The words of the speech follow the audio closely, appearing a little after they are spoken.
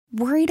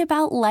Worried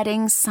about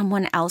letting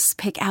someone else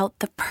pick out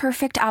the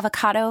perfect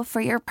avocado for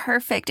your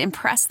perfect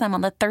impress them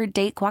on the third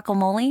date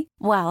guacamole?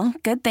 Well,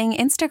 good thing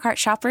Instacart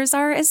shoppers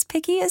are as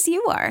picky as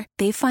you are.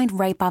 They find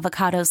ripe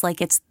avocados like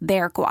it's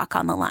their guac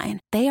on the line.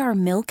 They are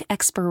milk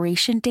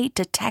expiration date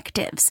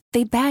detectives.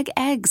 They bag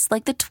eggs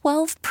like the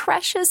 12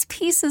 precious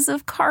pieces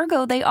of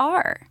cargo they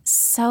are.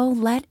 So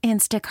let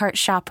Instacart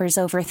shoppers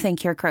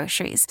overthink your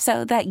groceries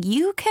so that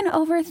you can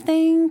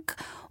overthink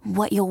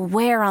what you'll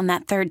wear on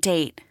that third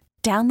date.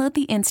 Download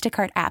the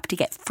Instacart app to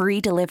get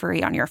free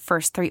delivery on your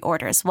first 3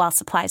 orders while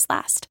supplies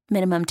last.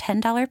 Minimum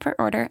 $10 per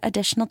order.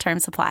 Additional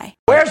terms apply.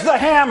 Where's the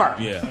hammer?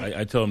 Yeah,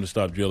 I tell them to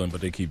stop drilling,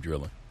 but they keep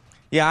drilling.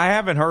 Yeah, I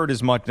haven't heard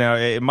as much now.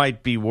 It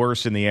might be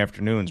worse in the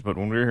afternoons, but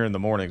when we're here in the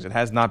mornings, it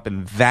has not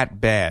been that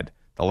bad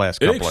the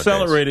last couple of days. It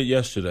accelerated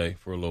yesterday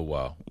for a little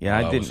while. Yeah,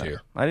 I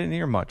didn't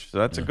hear much, so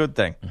that's a good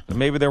thing.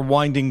 Maybe they're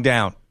winding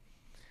down.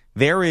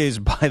 There is,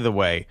 by the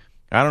way,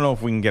 I don't know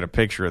if we can get a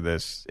picture of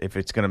this, if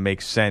it's going to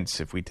make sense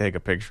if we take a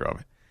picture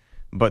of it.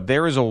 But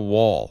there is a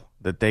wall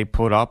that they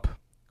put up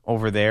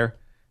over there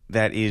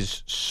that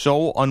is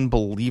so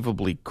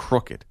unbelievably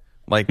crooked.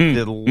 Like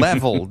the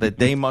level that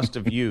they must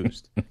have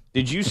used.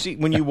 Did you see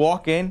when you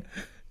walk in?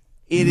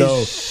 It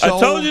is so, I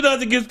told you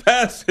not to get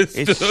past this.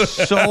 It's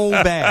so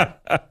bad.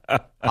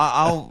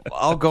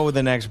 I'll go with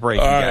the next break.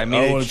 Right, I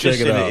mean,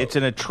 it's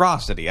an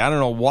atrocity. I don't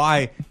know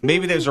why.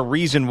 Maybe there's a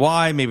reason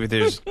why. Maybe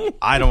there's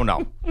I don't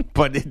know.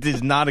 But it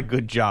is not a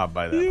good job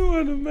by them. You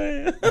are the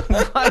man.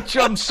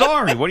 I'm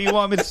sorry. What do you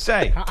want me to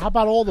say? How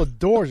about all the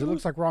doors? It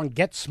looks like we're on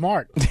Get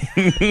Smart.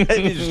 It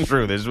is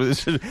true.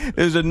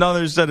 There's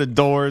another set of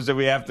doors that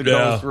we have to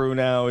go through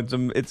now. It's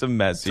a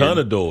mess. Ton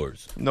of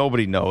doors.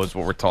 Nobody knows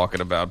what we're talking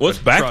about. What's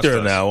back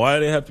there now? Why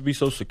do they have to be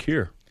so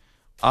secure?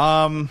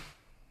 I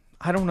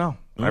don't know.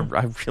 I'm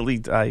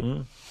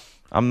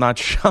not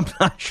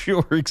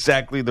sure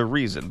exactly the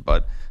reason,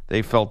 but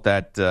they felt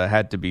that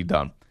had to be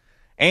done.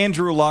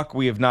 Andrew Luck,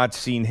 we have not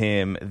seen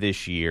him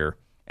this year,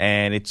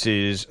 and it's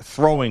his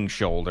throwing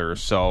shoulder,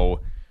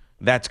 so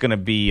that's going to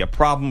be a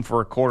problem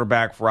for a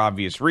quarterback for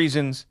obvious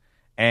reasons.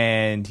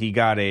 And he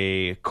got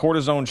a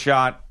cortisone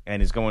shot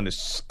and is going to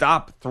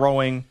stop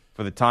throwing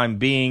for the time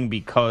being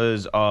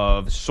because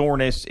of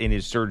soreness in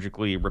his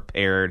surgically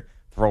repaired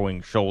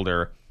throwing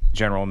shoulder.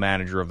 General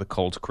manager of the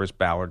Colts, Chris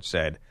Ballard,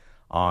 said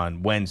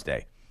on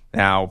Wednesday.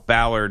 Now,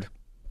 Ballard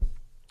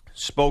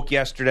spoke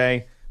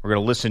yesterday. We're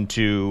going to listen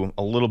to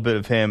a little bit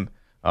of him.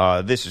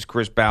 This is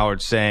Chris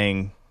Ballard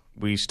saying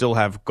we still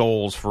have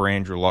goals for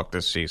Andrew Luck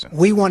this season.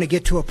 We want to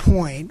get to a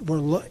point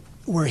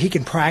where he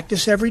can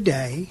practice every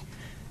day,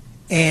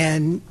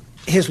 and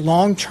his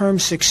long-term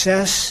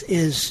success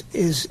is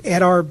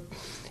at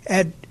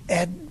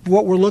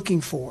what we're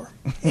looking for.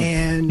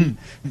 And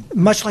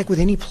much like with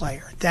any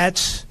player,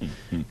 that's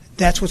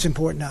what's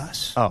important to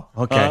us. Oh,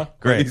 okay.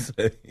 Great.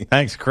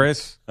 Thanks,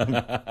 Chris.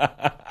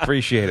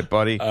 Appreciate it,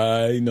 buddy.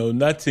 I know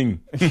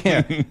nothing.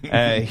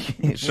 Yeah.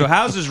 So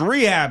how's his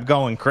rehab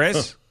going,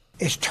 Chris?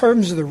 In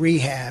terms of the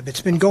rehab, it's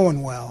been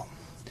going well.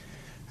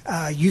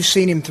 You've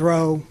seen him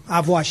throw.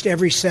 I've watched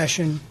every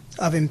session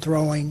of him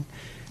throwing,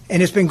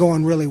 and it's been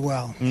going really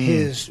well.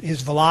 His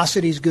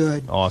velocity's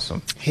good.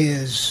 Awesome.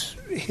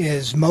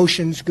 His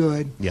motion's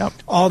good. Yep.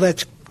 All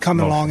that's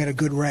coming along at a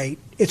good rate.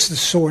 It's the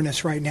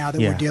soreness right now that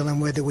we're dealing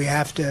with that we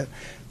have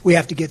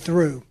to get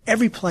through.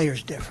 Every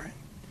player's different.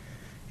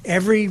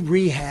 Every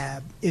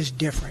rehab is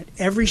different.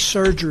 Every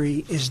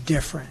surgery is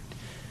different.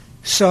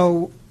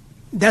 So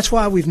that's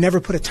why we've never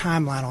put a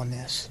timeline on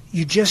this.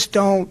 You just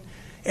don't.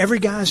 Every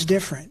guy's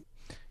different.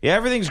 Yeah,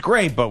 everything's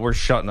great, but we're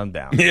shutting him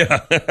down.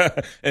 Yeah,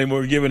 and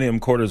we're giving him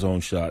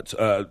cortisone shots.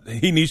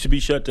 He needs to be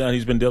shut down.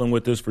 He's been dealing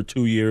with this for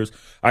 2 years.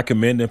 I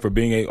commend him for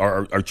being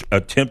not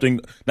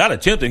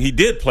attempting. He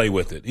did play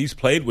with it. He's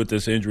played with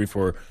this injury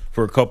for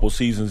a couple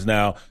seasons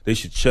now. They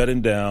should shut him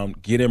down,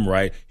 get him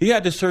right. He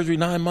had this surgery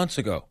 9 months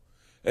ago,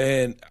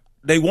 and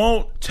they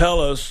won't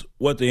tell us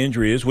what the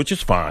injury is, which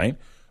is fine.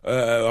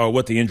 Or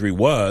what the injury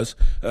was.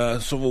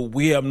 So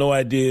we have no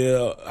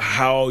idea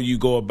how you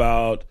go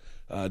about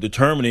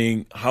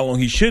determining how long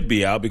he should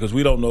be out because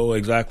we don't know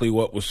exactly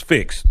what was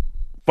fixed.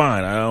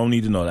 Fine, I don't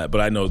need to know that.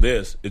 But I know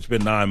this. It's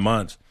been 9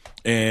 months,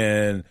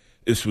 and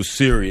this was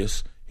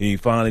serious. He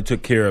finally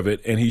took care of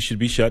it, and he should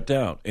be shut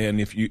down. And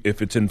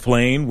if it's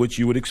inflamed, which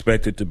you would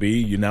expect it to be,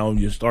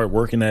 you start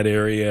working that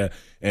area,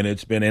 and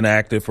it's been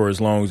inactive for as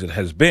long as it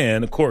has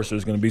been. Of course,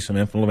 there's going to be some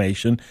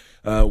inflammation,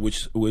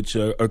 which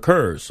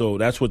occurs. So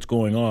that's what's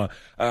going on.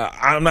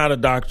 I'm not a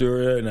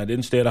doctor, and I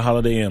didn't stay at a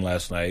Holiday Inn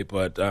last night,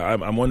 but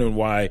I'm wondering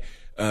why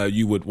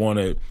you would want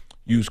to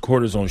use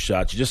cortisone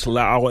shots. You just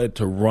allow it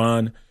to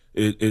run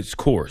its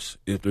course.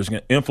 If there's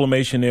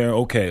inflammation there,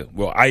 okay,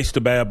 well, ice the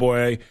bad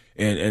boy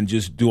and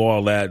just do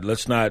all that.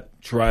 Let's not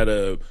try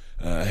to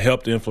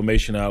help the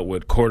inflammation out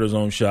with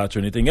cortisone shots or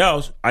anything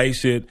else.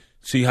 Ice it,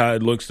 see how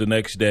it looks the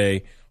next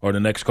day or the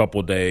next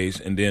couple of days,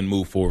 and then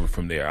move forward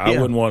from there. I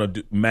wouldn't want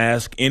to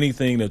mask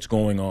anything that's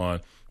going on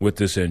with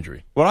this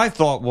injury. What I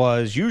thought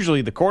was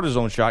usually the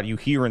cortisone shot you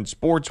hear in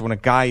sports when a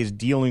guy is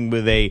dealing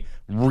with a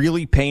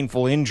really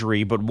painful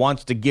injury but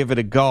wants to give it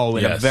a go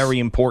in a very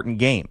important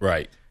game.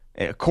 Right.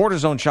 A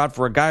cortisone shot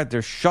for a guy that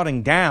they're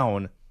shutting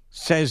down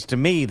says to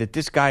me that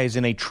this guy is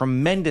in a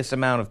tremendous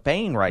amount of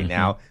pain right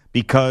now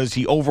because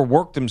he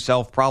overworked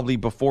himself probably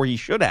before he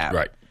should have.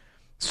 Right.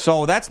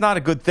 So that's not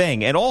a good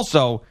thing. And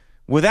also,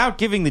 without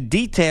giving the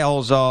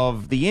details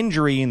of the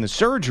injury and the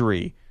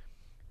surgery,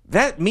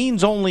 that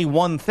means only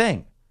one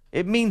thing.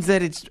 It means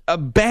that it's a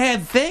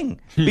bad thing.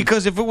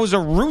 Because if it was a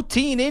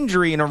routine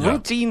injury and a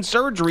routine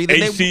surgery,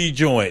 then AC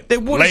joint,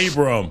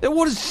 labrum. They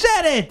would have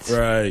said it.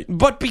 Right.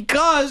 But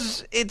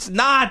because it's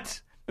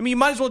not, I mean, you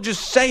might as well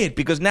just say it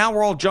because now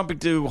we're all jumping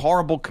to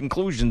horrible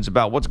conclusions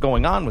about what's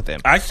going on with him.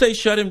 I say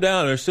shut him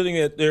down. They're sitting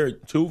at their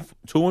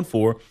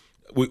 2-4.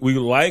 We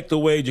like the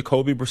way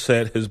Jacoby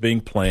Brissett has been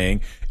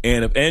playing.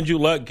 And if Andrew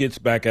Luck gets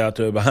back out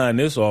there behind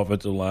this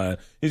offensive line,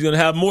 he's going to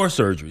have more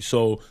surgery.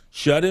 So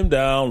shut him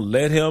down,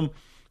 let him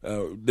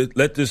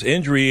let this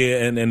injury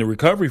and the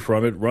recovery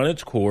from it run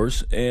its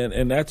course,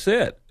 and that's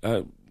it.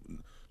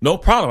 No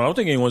problem. I don't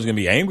think anyone's going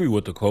to be angry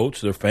with the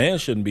coach. Their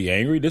fans shouldn't be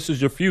angry. This is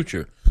your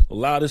future.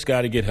 Allow this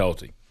guy to get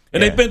healthy.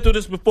 And they've been through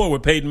this before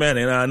with Peyton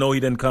Manning, and I know he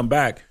didn't come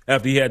back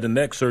after he had the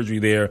neck surgery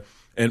there,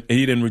 and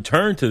he didn't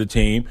return to the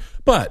team.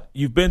 But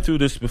you've been through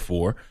this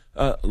before.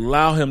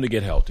 Allow him to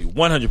get healthy,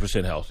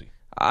 100% healthy.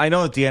 I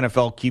know that the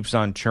NFL keeps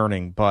on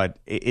churning, but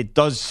it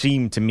does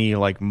seem to me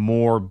like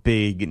more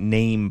big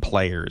name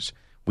players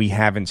we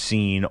haven't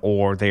seen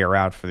or they are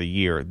out for the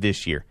year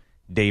this year.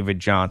 David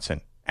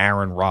Johnson,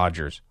 Aaron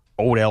Rodgers,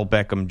 Odell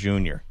Beckham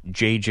Jr.,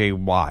 J.J.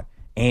 Watt,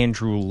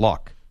 Andrew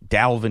Luck,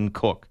 Dalvin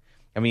Cook.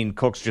 I mean,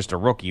 Cook's just a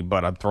rookie,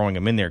 but I'm throwing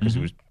him in there because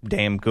he was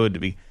damn good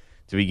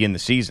to begin the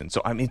season.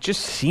 So, I mean, it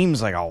just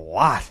seems like a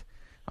lot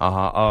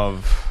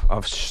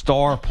of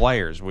star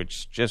players,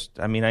 which just,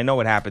 I mean, I know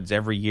it happens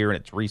every year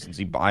and it's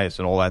recency bias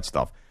and all that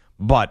stuff,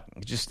 but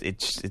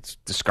it's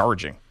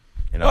discouraging.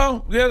 You know?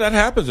 Well, yeah, that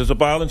happens. It's a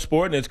violent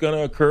sport, and it's going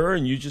to occur,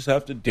 and you just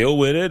have to deal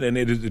with it. And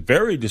it is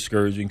very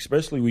discouraging,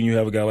 especially when you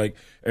have a guy like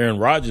Aaron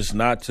Rodgers,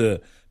 not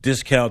to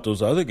discount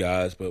those other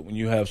guys, but when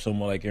you have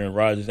someone like Aaron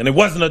Rodgers, and it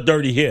wasn't a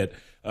dirty hit,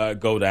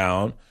 go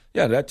down,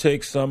 yeah, that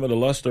takes some of the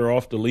luster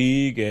off the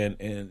league.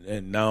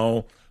 And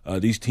now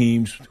these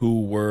teams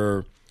who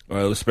were,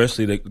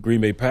 especially the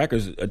Green Bay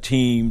Packers, a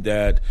team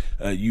that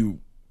you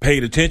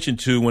paid attention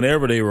to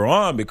whenever they were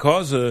on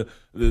because of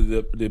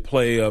the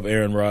play of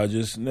Aaron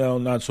Rodgers. No,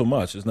 not so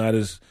much. It's not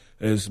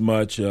as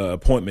much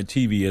appointment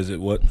TV as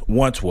it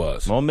once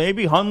was. Well,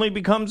 maybe Hundley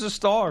becomes a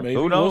star. Maybe.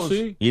 Who knows? We'll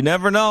see. You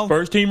never know.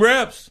 First team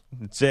reps.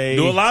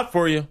 Do a lot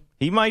for you.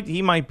 He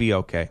might be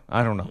okay.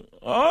 I don't know.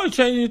 Oh, you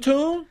changing your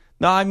tune?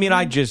 No, I mean,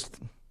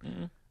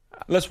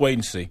 Let's wait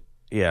and see.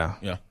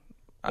 Yeah.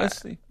 Let's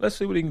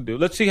see what he can do.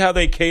 Let's see how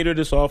they cater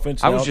this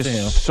offense. I was to him.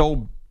 just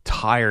so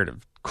tired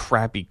of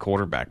crappy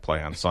quarterback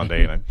play on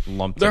Sunday, and I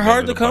lumped. They're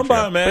hard to come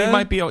by, man. But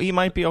he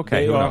might be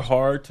okay. They are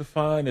hard to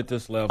find at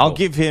this level. I'll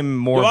give him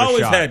more of a shot.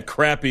 You always had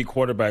crappy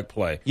quarterback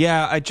play.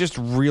 Yeah, it just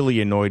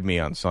really annoyed me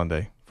on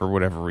Sunday for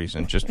whatever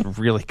reason. Just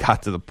really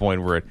got to the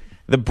point where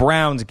the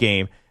Browns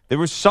game, there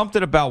was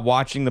something about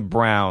watching the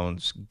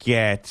Browns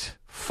get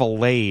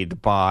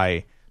filleted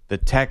by the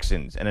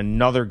Texans and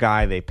another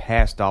guy they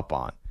passed up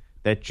on.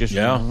 That just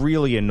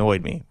really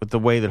annoyed me with the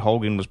way that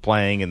Hogan was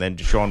playing and then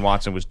Deshaun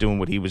Watson was doing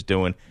what he was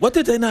doing. What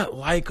did they not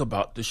like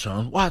about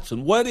Deshaun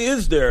Watson? What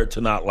is there to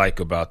not like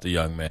about the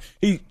young man?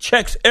 He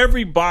checks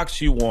every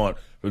box you want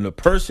from the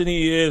person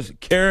he is, the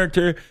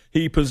character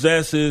he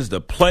possesses,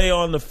 the play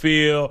on the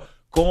field,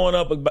 going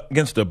up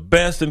against the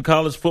best in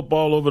college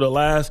football over the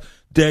last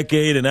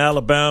decade in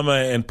Alabama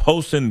and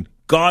posting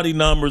gaudy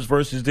numbers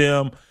versus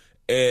them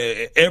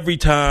every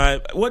time.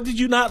 What did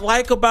you not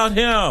like about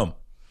him?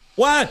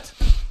 What?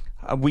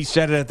 We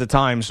said it at the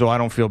time, so I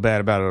don't feel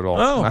bad about it at all.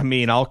 Oh. I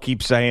mean, I'll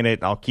keep saying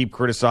it. I'll keep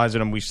criticizing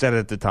him. We said it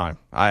at the time.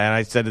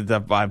 I said it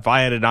that if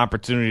I had an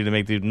opportunity to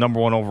make the number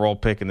one overall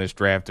pick in this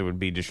draft, it would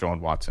be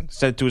Deshaun Watson.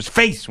 Said it to his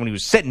face when he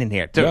was sitting in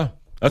here, too. Yeah,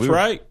 that's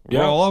right.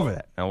 We're all over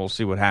that. And we'll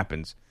see what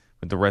happens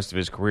with the rest of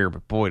his career.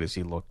 But, boy, does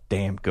he look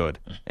damn good.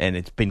 And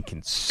it's been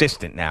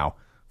consistent now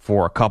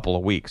for a couple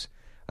of weeks.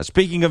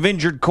 Speaking of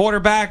injured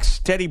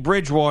quarterbacks, Teddy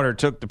Bridgewater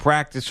took the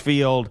practice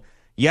field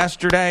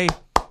yesterday.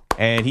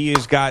 And he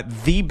has got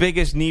the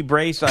biggest knee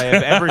brace I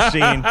have ever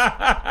seen.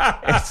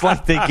 It's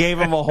like they gave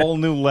him a whole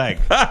new leg.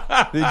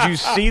 Did you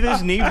see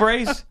this knee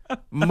brace?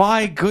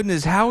 My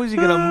goodness, how is he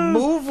going to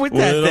move with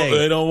that thing?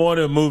 They don't want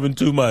him moving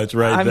too much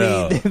now. I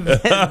mean,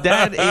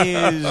 that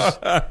is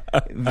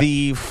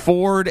the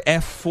Ford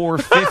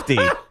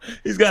F-450.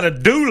 He's got a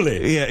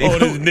dually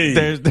on his knee.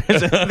 There's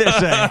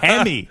a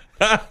Hemi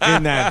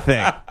in that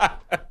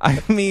thing.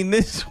 I mean,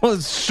 this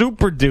was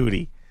Super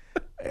Duty.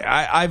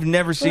 I've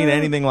never seen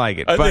anything like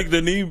it. I think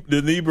the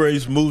knee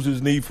brace moves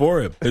his knee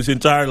for him, his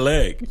entire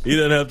leg. He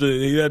doesn't have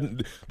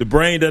to. The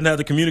brain doesn't have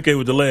to communicate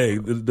with the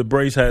leg. The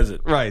brace has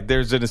it. Right.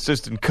 There's an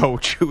assistant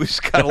coach who's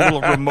got a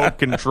little remote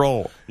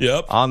control.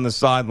 Yep. On the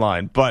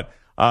sideline, but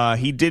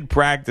he did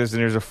practice,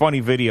 and there's a funny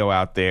video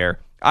out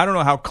there I don't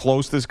know how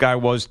close this guy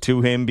was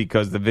to him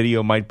because the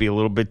video might be a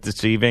little bit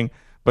deceiving,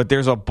 but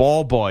there's a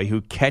ball boy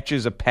who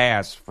catches a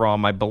pass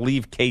from, I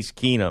believe, Case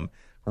Keenum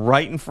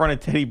right in front of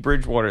Teddy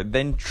Bridgewater,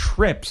 then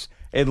trips.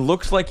 It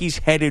looks like he's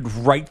headed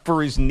right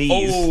for his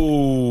knees.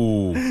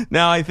 Oh.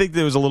 Now, I think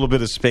there was a little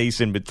bit of space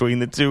in between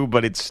the two,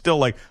 but it's still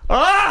like,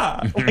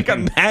 Like,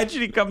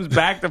 imagine he comes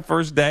back the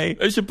first day.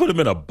 They should put him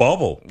in a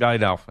bubble. I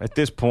know. At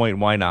this point,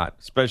 why not?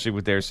 Especially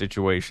with their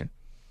situation.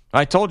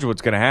 I told you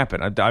what's going to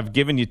happen. I've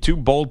given you 2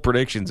 bold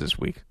predictions this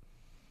week.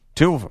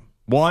 2 of them.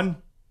 1,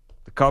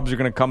 the Cubs are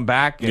going to come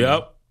back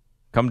and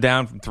come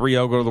down from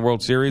 3-0, go to the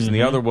World Series. And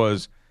the other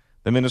was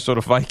the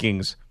Minnesota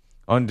Vikings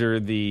under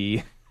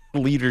the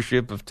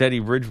leadership of Teddy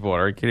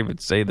Bridgewater. I can't even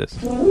say this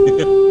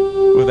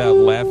without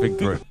laughing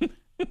through it.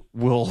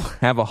 We'll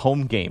have a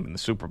home game in the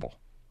Super Bowl.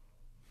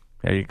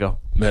 There you go.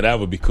 Man, that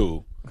would be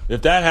cool.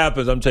 If that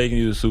happens, I'm taking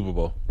you to the Super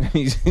Bowl.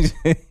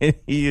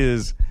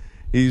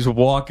 He's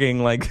walking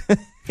like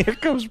here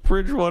comes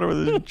Bridgewater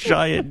with his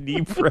giant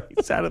knee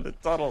brace out of the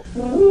tunnel.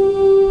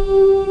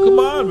 Come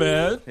on,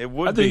 man.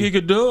 I think he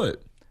could do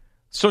it.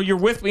 So you're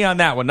with me on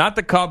that one. Not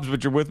the Cubs,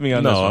 but you're with me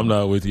on this one. No, I'm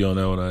not with you on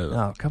that one either.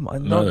 Oh, come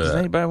on. No, does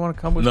anybody want to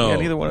come with me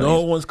on either one of these?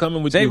 No one's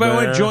coming with you, Does anybody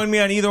want to join me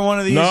on either one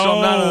of these? No. So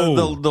I'm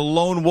not the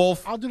lone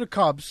wolf? I'll do the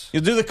Cubs.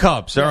 You'll do the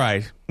Cubs. All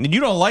right. And you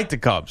don't like the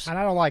Cubs. And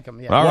I don't like them.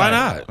 Yeah. All Why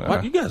right.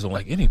 not? You guys don't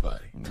like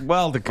anybody.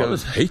 Well, the All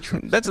Cubs. this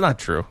hatred. That's not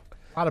true.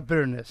 A lot of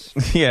bitterness.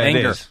 Yeah, Anger.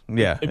 it is.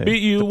 Yeah. It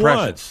beat you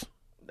Depression. once.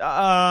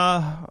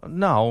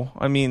 No.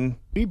 I mean,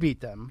 We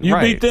beat them. You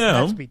Right. beat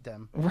them. Mets beat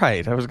them.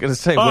 right. I was going to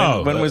say,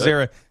 Oh, when was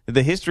there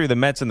the history of the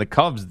Mets and the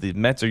Cubs? The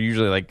Mets are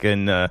usually like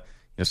in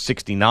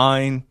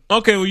 69.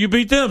 Okay, well, you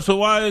beat them, so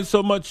why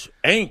so much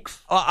angst?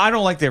 I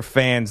don't like their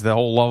fans. The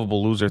whole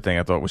lovable loser thing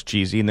I thought was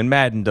cheesy. And then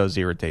Madden does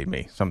irritate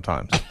me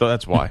sometimes. So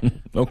that's why.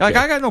 Okay. Like,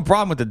 I got no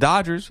problem with the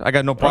Dodgers. I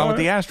got no problem All with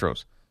the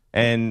Astros.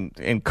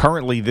 And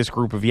currently this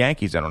group of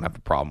Yankees I don't have a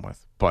problem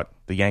with. But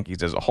the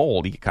Yankees as a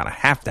whole, you kind of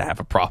have to have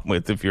a problem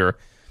with if you're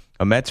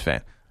a Mets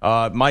fan.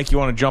 Mike, you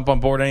want to jump on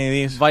board any of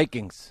these?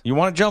 Vikings. You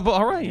want to jump?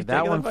 All right.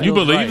 That one. You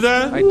feels believe right.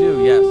 that? I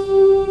do. Yes.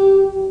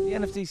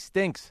 The NFC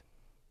stinks.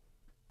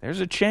 There's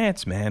a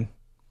chance, man.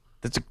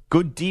 That's a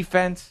good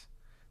defense.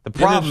 The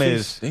problem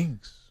is,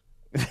 stinks.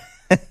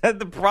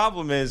 the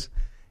problem is,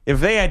 if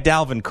they had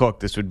Dalvin Cook,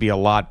 this would be a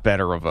lot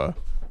better of a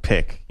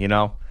pick, you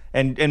know.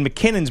 And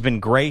McKinnon's been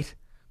great,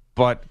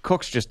 but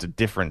Cook's just a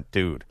different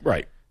dude.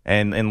 Right.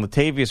 And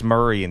Latavius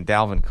Murray and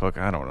Dalvin Cook,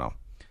 I don't know.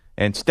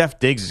 And Steph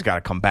Diggs has got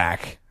to come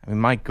back. I mean,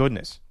 my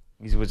goodness,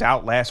 he was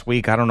out last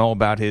week. I don't know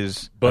about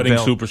his Budding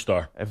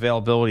superstar.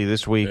 availability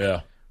this week.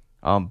 Yeah.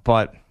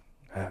 But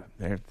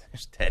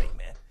there's Teddy,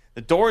 man.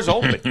 The door's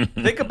open.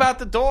 Think about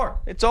the door.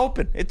 It's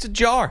open. It's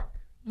ajar.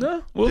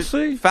 Yeah, we'll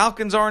see.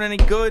 Falcons aren't any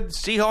good.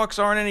 Seahawks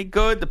aren't any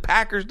good. The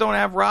Packers don't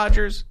have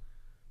Rodgers.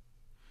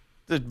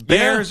 The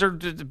Bears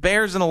the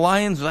Bears and the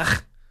Lions.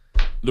 Ugh.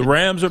 The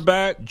Rams are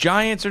back.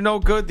 Giants are no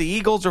good. The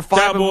Eagles are 5-1.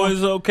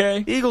 Cowboys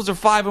okay. The Eagles are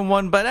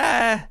 5-1, but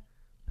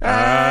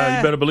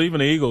You better believe in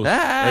the Eagles. They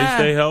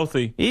stay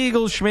healthy.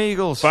 Eagles,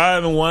 schmeagles.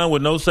 5-1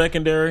 with no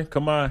secondary.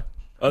 Come on.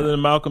 Other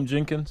than Malcolm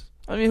Jenkins.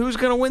 I mean, who's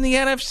going to win the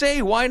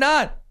NFC? Why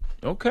not?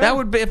 Okay. That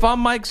would be, if I'm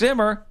Mike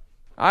Zimmer,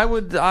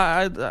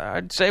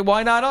 I'd say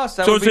why not us?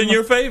 That so would it's be in my-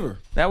 your favor.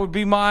 That would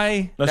be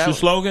my. That's your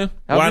slogan.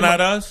 that would Why be not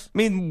my- us? I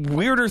mean,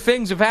 weirder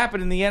things have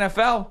happened in the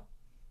NFL.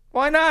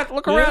 Why not?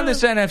 Look around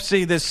this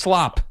NFC, this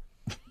slop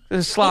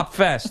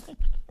fest.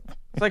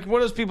 It's like, what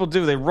do those people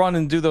do? They run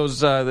and do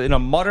those in a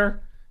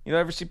mutter. You know,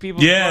 ever see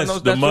people? Yes, run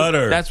those? the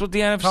mutter. That's what the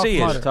NFC is.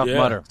 mutter. Tough Yeah.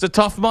 mutter. It's a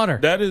tough mutter.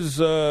 That is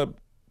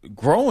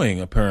growing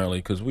apparently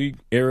because we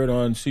air it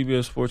on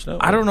CBS Sports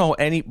Network. I don't know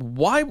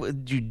why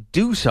would you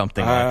do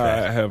something like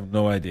that? I have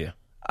no idea.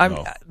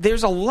 No.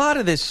 There's a lot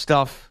of this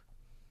stuff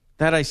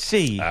that I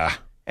see,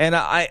 and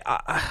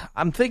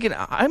I'm thinking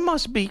I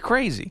must be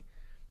crazy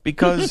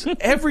because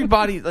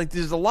everybody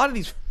there's a lot of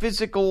these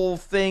physical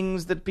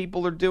things that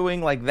people are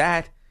doing like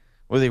that,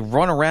 where they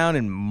run around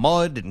in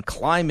mud and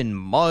climb in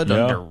mud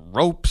under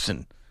ropes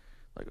and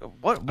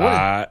what?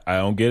 I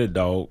don't get it,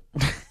 dog.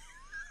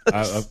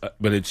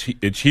 But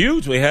it's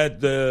huge. We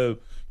had the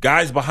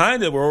guys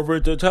behind it were over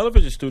at the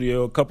television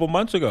studio a couple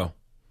months ago.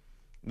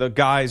 The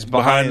guys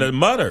Behind the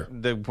mutter.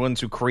 the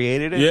ones who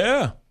created it.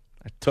 Yeah.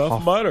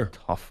 Tough mutter.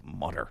 Tough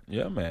mutter.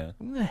 Yeah, man.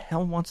 Who the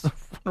hell wants to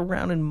run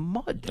around in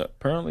mud?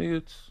 Apparently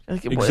it's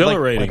Like,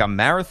 exhilarating. Like a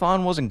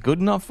marathon wasn't good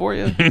enough for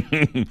you?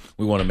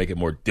 We want to make it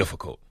more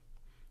difficult.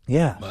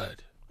 Yeah.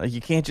 But Like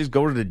you can't just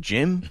go to the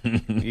gym.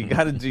 you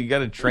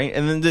gotta train.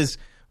 And then this,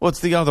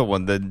 what's the other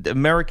one? The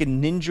American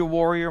Ninja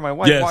Warrior. My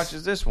wife Yes.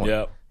 watches this one.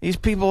 Yep. These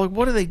people,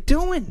 what are they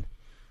doing?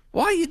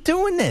 Why are you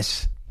doing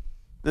this?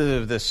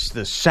 The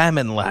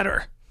salmon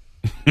ladder.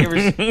 You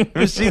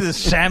ever see the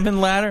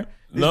salmon ladder?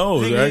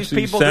 no, These there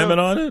actually people salmon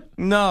do- on it?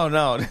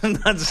 No.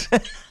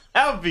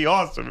 That would be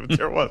awesome if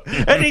there was.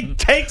 And he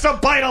takes a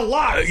bite of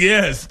locks.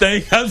 Yes,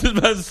 I was just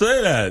about to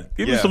say that.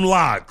 Give him some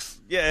locks.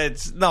 Yeah,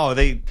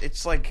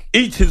 it's like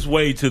Each his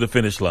way to the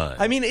finish line.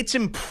 I mean, it's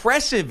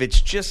impressive. It's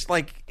just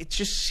like it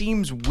just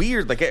seems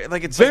weird. Like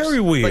it's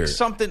very weird. Like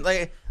something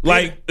like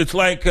it's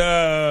like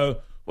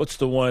what's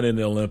the one in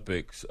the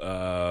Olympics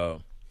where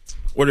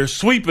they're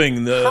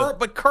sweeping the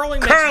but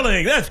curling.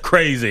 That's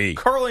crazy.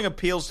 Curling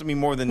appeals to me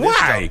more than this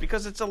Why? stuff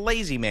because it's a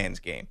lazy man's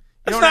game.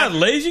 It's not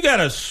lazy. You got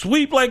to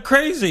sweep like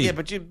crazy. Yeah,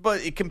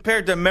 but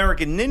compared to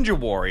American Ninja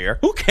Warrior,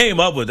 who came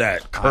up with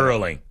that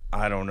curling?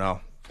 I don't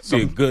know.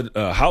 Be a good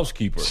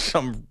housekeeper.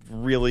 Some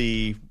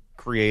really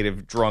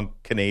creative drunk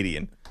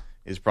Canadian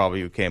is probably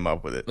who came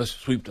up with it. Let's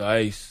sweep the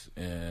ice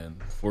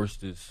and force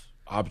this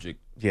object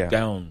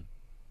down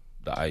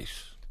the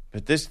ice.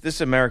 But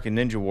this American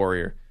Ninja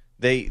Warrior,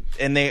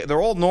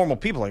 they're all normal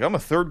people. Like, I'm a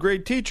third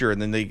grade teacher,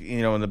 and then they,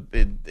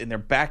 in their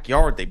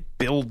backyard they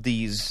build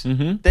these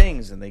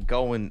things, and they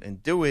go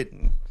and do it,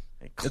 and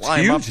they climb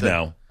it's up. huge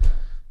now.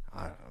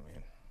 I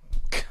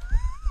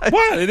mean,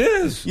 What it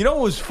is? You know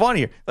what was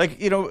funnier? Like,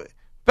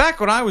 back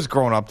when I was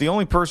growing up, the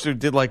only person who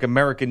did like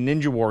American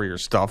Ninja Warrior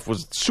stuff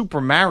was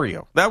Super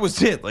Mario. That was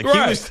it. Like, he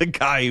was the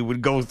guy who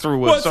would go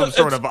through some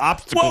sort of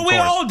obstacle course. Well, we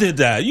all did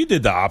that. You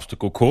did the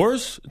obstacle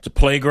course. It's a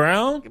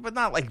playground. But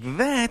not like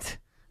that.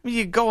 I mean,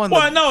 you go on.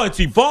 Well, I know it's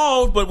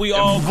evolved, but we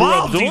all grew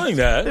up doing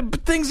that. The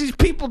things these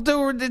people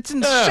do, it's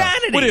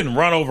insanity. We didn't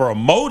run over a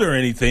moat or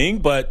anything,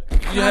 but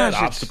you had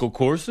obstacle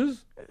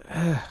courses.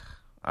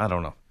 I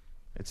don't know.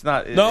 It's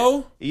not.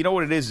 No? You know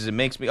what it is? It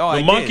makes me.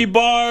 The monkey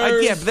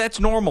bars? Yeah, but that's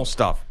normal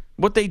stuff.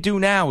 What they do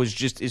now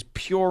is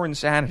pure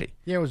insanity.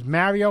 Yeah, it was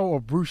Mario or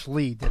Bruce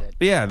Lee did it.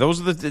 Yeah, those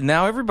are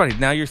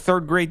now your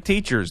third grade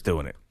teacher is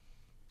doing it.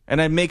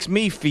 And it makes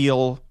me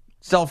feel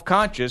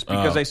self-conscious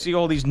because I see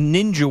all these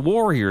ninja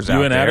warriors out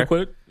there. You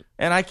inadequate?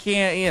 And I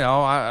can't,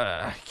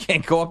 I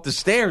can't go up the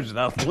stairs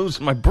without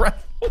losing my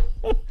breath.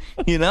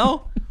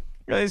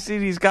 I see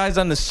these guys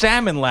on the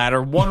salmon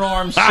ladder,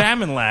 one-armed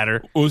salmon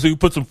ladder. Well, so you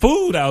put some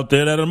food out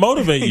there that'll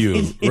motivate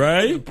you,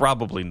 right?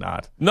 Probably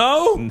not.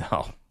 No?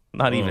 No.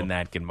 Not even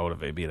that can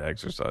motivate me to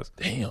exercise.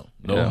 Damn.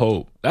 No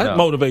hope. That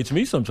motivates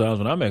me sometimes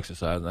when I'm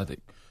exercising. I think,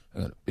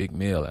 I got a big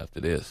meal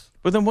after this.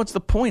 But then what's the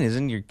point?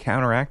 Isn't you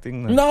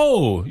counteracting?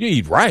 No. You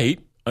eat right.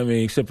 I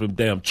mean, except for the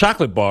damn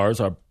chocolate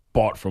bars I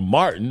bought from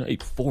Martin. I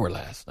ate 4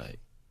 last night.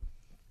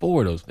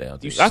 4 of those damn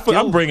things.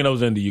 I'm bringing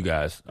those into you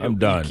guys. I'm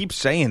done. You keep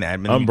saying that,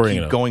 and I'm you bringing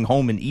keep them. going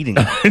home and eating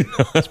them.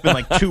 It's been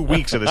like 2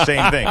 weeks of the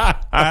same thing. I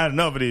had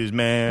enough of these,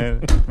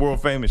 man.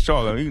 World famous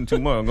chocolate. I'm eating too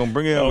much. I'm going to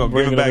bring it up. I'm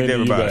going to give it back to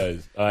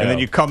everybody. And then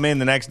you come in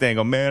the next day and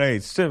go, man, I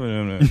ate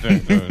 7 of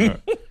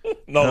them.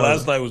 No,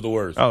 last night was the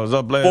worst. I was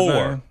up last 4.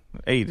 night.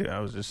 8. I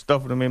was just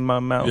stuffing them in my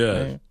mouth. Yeah.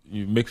 Man.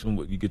 You mix them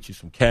with, you get you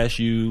some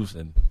cashews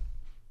and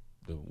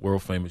the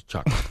world famous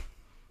chocolate.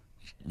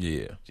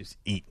 Yeah. Just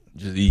eat.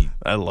 Just eat.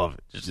 I love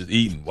it. Just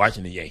eating,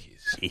 watching the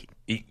Yankees.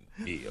 Eating.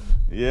 Yeah.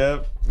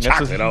 Yep.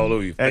 Chocolate all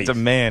over your face. That's a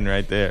man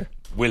right there.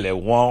 Willy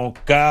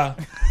Wonka.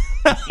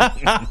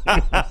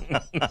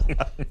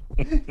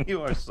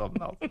 You are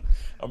something else.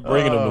 I'm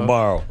bringing them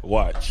tomorrow.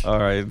 Watch. All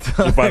right.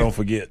 If I don't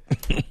forget.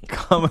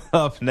 Coming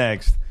up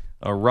next,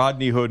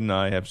 Rodney Hood and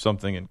I have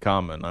something in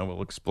common. I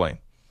will explain.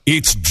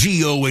 It's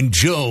Gio and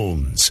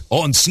Jones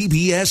on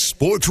CBS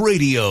Sports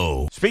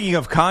Radio. Speaking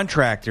of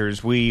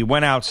contractors, we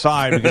went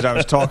outside because I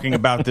was talking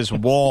about this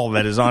wall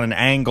that is on an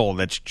angle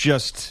that's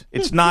just,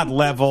 it's not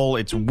level,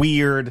 it's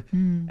weird.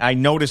 I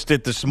noticed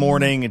it this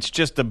morning. It's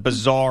just a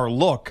bizarre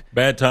look.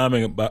 Bad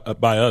timing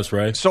by us,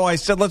 right? So I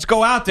said, let's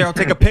go out there. I'll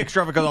take a picture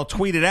of it because I'll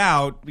tweet it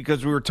out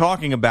because we were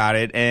talking about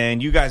it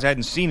and you guys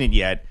hadn't seen it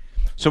yet.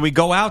 So we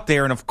go out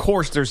there, and of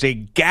course, there's a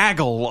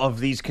gaggle of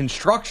these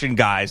construction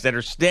guys that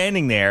are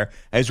standing there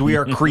as we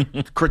are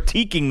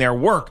critiquing their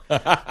work.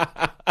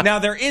 Now,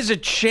 there is a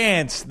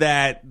chance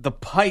that the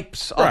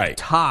pipes up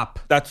top.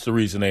 That's the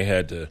reason they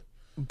had to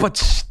but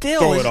still,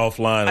 throw it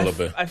offline a little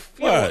bit. I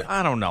feel,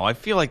 I don't know. I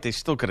feel like they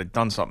still could have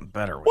done something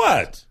better with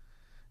What?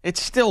 it.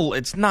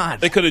 It's not.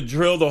 They could have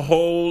drilled a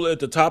hole at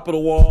the top of the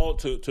wall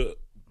to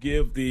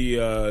give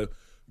the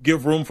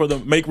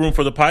make room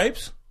for the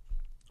pipes.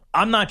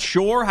 I'm not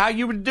sure how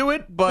you would do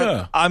it,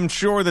 but I'm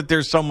sure that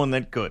there's someone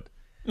that could.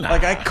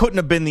 Like, I couldn't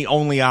have been the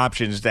only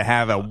options to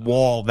have a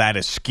wall that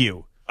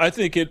askew. I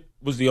think it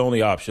was the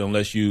only option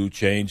unless you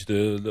change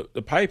the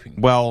piping.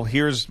 Well,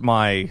 here's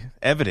my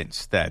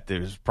evidence that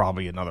there's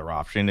probably another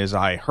option is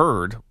I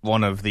heard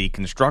one of the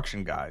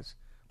construction guys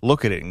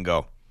look at it and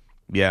go,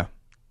 yeah,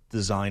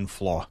 design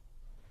flaw.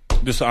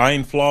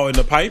 Design flaw in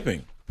the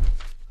piping.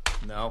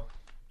 No,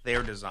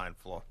 their design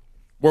flaw.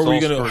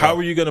 How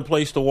were you gonna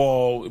place the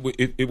wall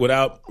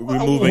without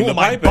removing the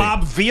piping?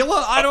 Bob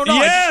Vila? I don't know.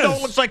 Yes. I just know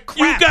it looks like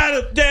crap. You got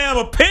a damn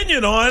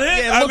opinion on it.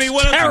 Yeah, it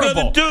what terrible. else are you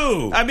gonna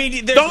do? I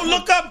mean, don't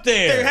look up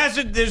there.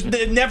 There's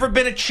never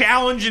been a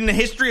challenge in the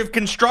history of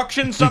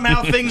construction.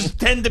 Somehow things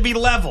tend to be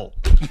level.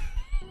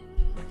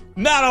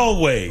 Not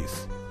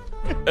always.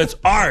 It's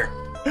art.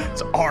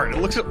 It's art. It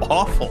looks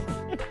awful.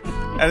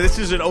 And this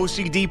is an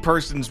OCD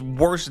person's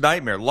worst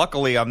nightmare.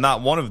 Luckily, I'm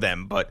not one of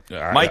them, but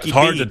Mikey it's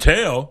hard B, to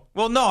tell.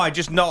 Well, no, I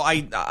just know.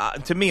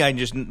 To me, I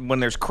just when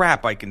there's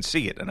crap, I can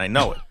see it, and I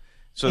know it.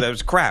 So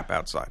there's crap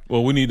outside.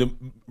 Well, we need to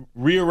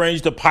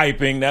rearrange the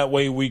piping. That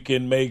way we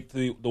can make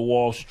the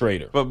wall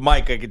straighter. But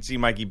Mike, I could see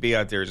Mikey B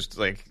out there just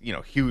like,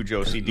 huge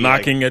OCD.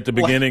 Knocking at the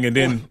beginning and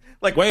then,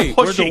 wait, pushing.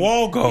 Where'd the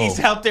wall go? He's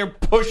out there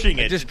pushing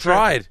it. I just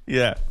tried.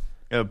 Yeah.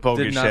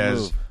 Bogus has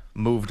move.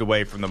 moved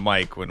away from the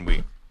mic when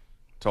we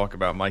talk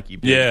about Mikey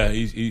B. Yeah,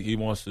 he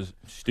wants to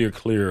steer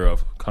clear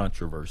of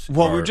controversy.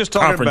 Well, we're just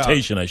talking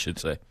confrontation, about I should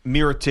say.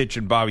 Mirotic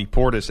and Bobby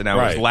Portis and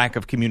our lack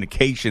of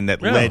communication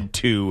that led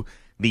to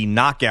the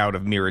knockout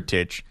of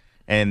Mirotic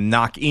and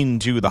knock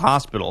into the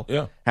hospital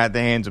at the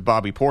hands of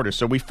Bobby Portis.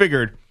 So we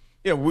figured,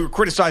 we were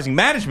criticizing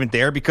management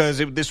there because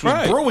this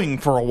was brewing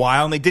for a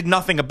while and they did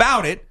nothing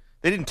about it.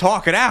 They didn't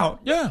talk it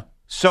out. Yeah.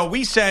 So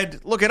we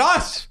said, look at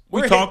us.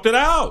 We talked it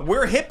out.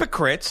 We're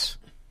hypocrites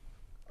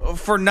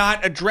for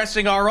not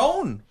addressing our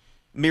own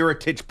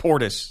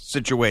Mirotic-Portis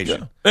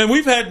situation. Yeah. And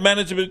we've had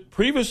management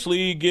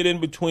previously get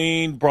in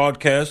between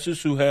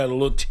broadcasters who had a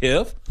little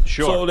tiff.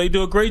 Sure. So they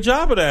do a great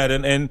job of that.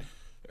 And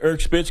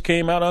Eric Spitz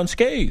came out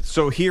unscathed.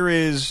 So here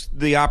is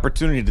the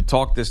opportunity to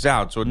talk this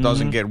out so it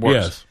doesn't get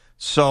worse. Yes.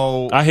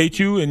 So I hate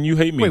you and you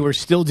hate me. Wait, we're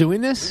still doing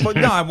this? But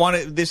no, I want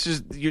to. This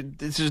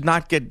did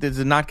not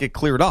get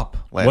cleared up.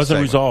 Wasn't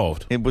segment.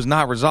 Resolved. It was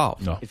not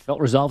resolved. No. It felt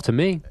resolved to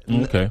me.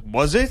 Okay.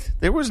 Was it?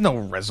 There was no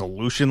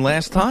resolution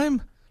last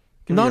time.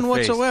 None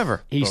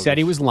whatsoever. He said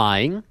he was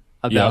lying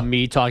about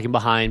me talking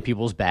behind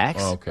people's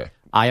backs. Oh, okay.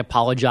 I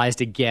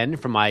apologized again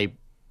for my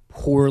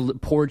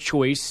poor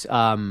choice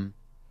in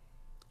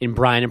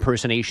Brian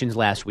impersonations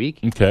last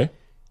week. Okay.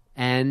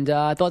 And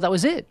I thought that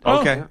was it.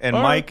 Okay. And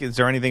Mike, is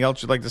there anything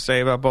else you'd like to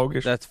say about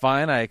Bogus? That's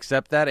fine. I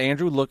accept that.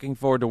 Andrew, looking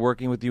forward to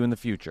working with you in the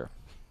future.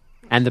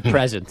 And the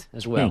present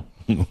as well.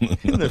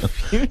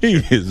 He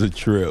is a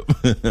trip.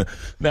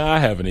 Now I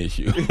have an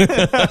issue. All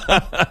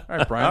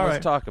right, Brian,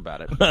 let's talk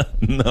about it.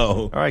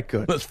 No. All right,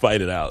 good. Let's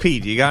fight it out.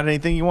 Pete, you got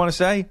anything you want to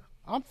say?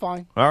 I'm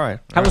fine. All right.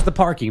 How was the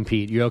parking,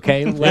 Pete? You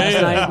okay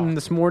last night and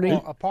this morning?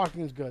 Well,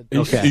 parking is good.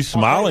 He's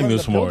smiling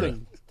this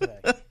morning.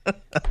 Today.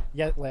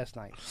 Yeah, last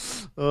night.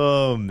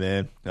 Oh,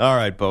 man. All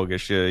right,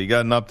 Bogus. You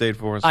got an update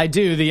for us? I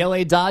do. The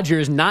LA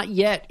Dodgers not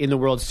yet in the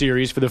World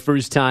Series for the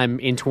first time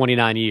in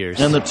 29 years.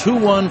 And the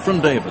 2-1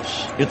 from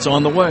Davis. It's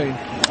on the way.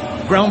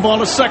 Ground ball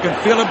to second.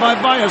 Fielded by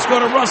Baez. Go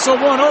to Russell.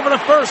 1 over to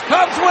first.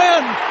 Cubs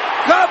win.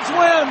 Cubs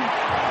win.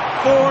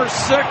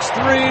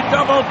 4-6-3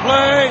 double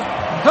play.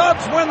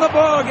 Cubs win the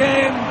ball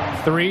game.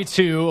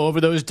 3-2 over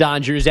those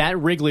Dodgers at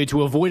Wrigley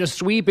to avoid a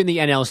sweep in the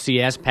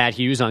NLCS. Pat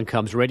Hughes on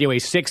Cubs Radio. A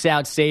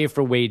 6-out save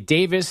for Wade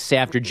Davis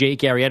after Jake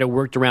Arrieta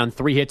worked around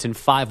 3 hits and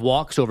 5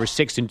 walks over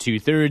 6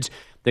 2/3.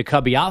 The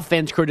Cubby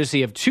offense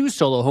courtesy of 2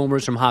 solo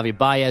homers from Javi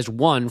Baez,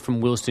 1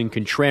 from Wilson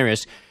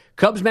Contreras.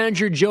 Cubs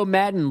manager Joe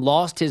Maddon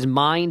lost his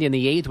mind in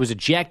the 8th, was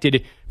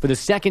ejected for the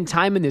second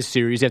time in this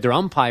series after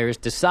umpires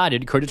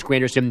decided Curtis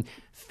Granderson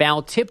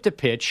foul-tipped a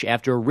pitch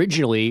after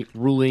originally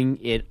ruling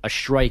it a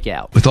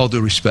strikeout. With all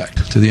due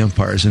respect to the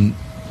umpires, and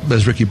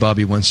as Ricky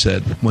Bobby once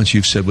said, once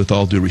you've said with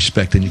all due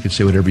respect, then you can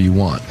say whatever you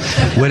want.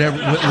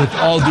 With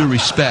all due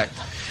respect,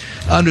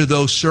 under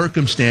those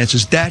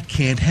circumstances, that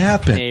can't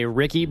happen. A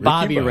Ricky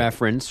Bobby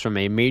reference from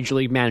a Major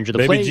League manager. The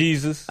Baby play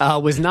Jesus.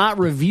 was not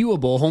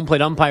reviewable. Home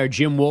plate umpire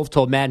Jim Wolf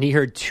told Madden he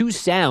heard 2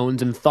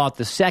 sounds and thought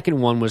the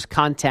second one was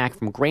contact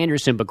from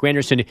Granderson, but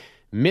Granderson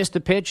missed the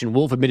pitch, and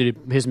Wolf admitted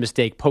his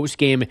mistake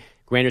post-game.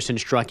 Granderson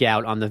struck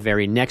out on the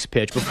very next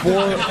pitch.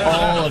 Before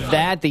all of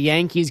that, the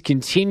Yankees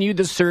continued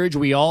the surge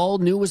we all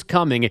knew was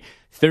coming.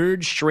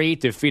 3rd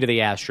straight defeat of the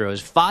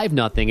Astros,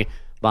 5-0.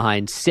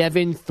 Behind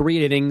 7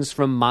 3 innings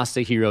from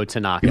Masahiro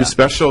Tanaka. He was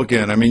special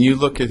again. I mean, you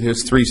look at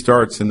his 3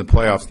 starts in the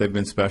playoffs; they've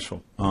been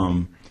special.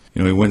 He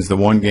wins the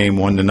one game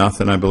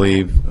 1-0, I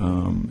believe,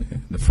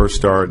 the first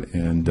start,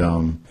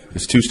 and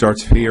his 2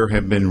 starts here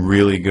have been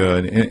really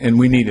good, and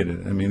we needed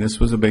it. I mean, this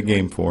was a big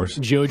game for us.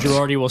 Joe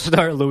Girardi will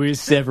start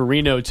Luis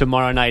Severino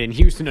tomorrow night in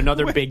Houston,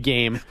 another big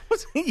game.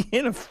 Was he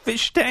in a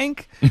fish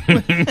tank?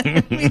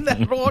 I mean,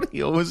 that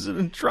audio was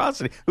an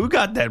atrocity. Who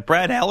got that?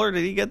 Brad Heller?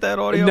 Did he get that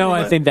audio? No,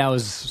 I think that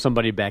was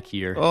somebody back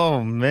here.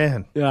 Oh,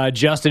 man.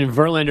 Justin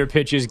Verlander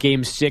pitches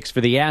Game 6 for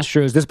the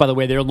Astros. This, by the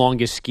way, their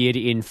longest skid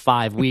in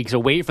 5 weeks.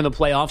 Away from the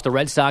playoffs, the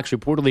Red Sox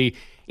reportedly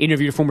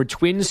interviewed former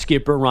Twins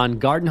skipper Ron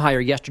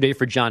Gardenhire yesterday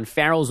for John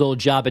Farrell's old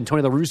job, and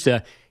Tony La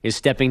Russa is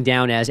stepping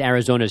down as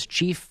Arizona's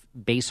chief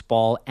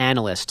baseball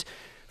analyst.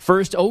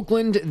 First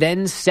Oakland,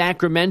 then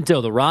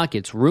Sacramento. The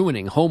Rockets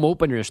ruining home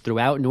openers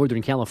throughout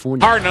Northern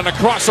California. Harden on a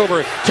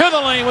crossover to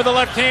the lane with a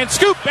left hand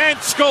scoop and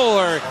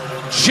score.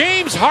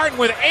 James Harden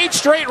with 8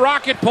 straight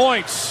Rocket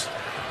points.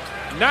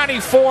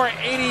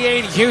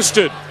 94-88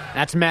 Houston.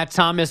 That's Matt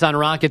Thomas on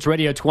Rockets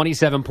Radio.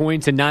 27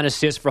 points and 9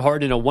 assists for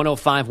Harden. A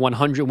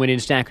 105-100 win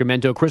in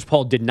Sacramento. Chris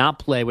Paul did not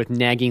play with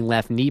nagging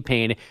left knee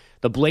pain.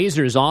 The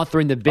Blazers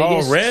authoring the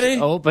biggest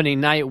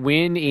opening night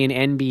win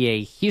in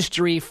NBA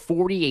history.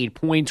 48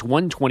 points,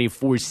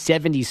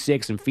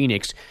 124-76 in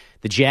Phoenix.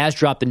 The Jazz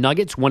dropped the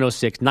Nuggets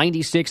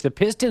 106-96. The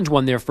Pistons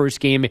won their first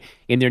game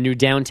in their new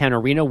downtown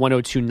arena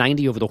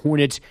 102-90 over the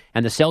Hornets,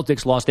 and the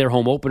Celtics lost their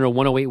home opener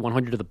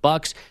 108-100 to the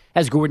Bucks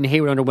as Gordon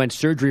Hayward underwent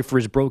surgery for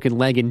his broken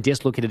leg and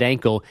dislocated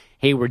ankle.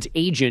 Hayward's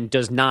agent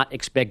does not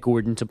expect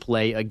Gordon to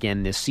play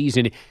again this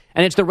season.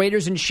 And it's the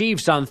Raiders and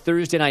Chiefs on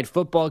Thursday Night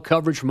Football.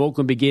 Coverage from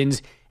Oakland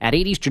begins at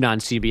 8 Eastern on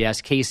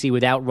CBS. KC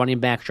without running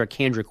back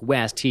Charkandrick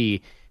West.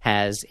 He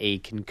has a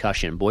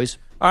concussion. Boys?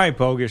 All right,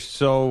 Bogus.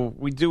 So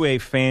we do a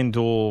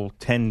FanDuel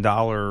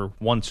 $10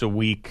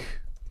 once-a-week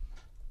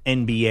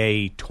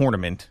NBA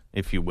tournament,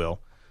 if you will.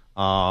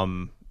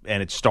 And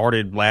it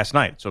started last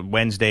night. So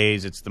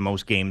Wednesdays, it's the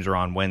most games are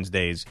on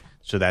Wednesdays.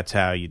 So that's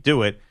how you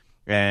do it.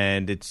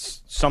 And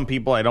it's some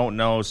people I don't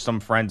know, some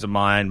friends of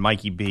mine.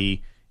 Mikey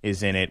B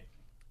is in it.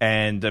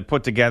 And I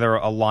put together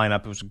a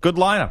lineup. It was a good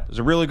lineup. It was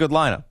a really good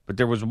lineup. But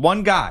there was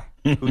one guy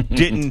who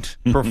didn't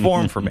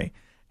perform for me.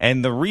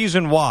 And the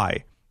reason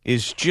why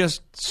is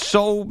just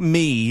so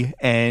me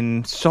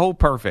and so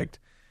perfect.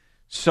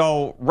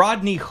 So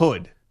Rodney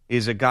Hood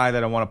is a guy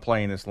that I want to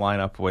play in this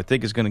lineup who I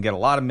think is going to get a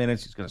lot of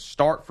minutes. He's going to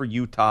start for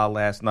Utah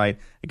last night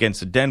against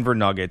the Denver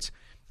Nuggets.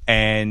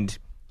 And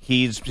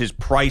his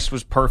price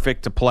was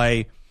perfect to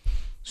play.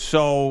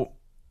 So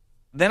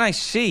then I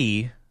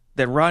see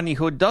that Rodney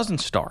Hood doesn't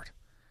start.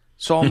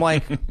 So I'm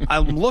like,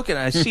 I'm looking,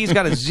 I see he's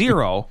got a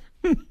 0.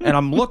 And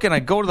I'm looking, I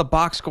go to the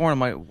box score, and I'm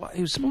like, what?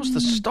 He was supposed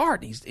to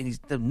start. He's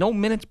no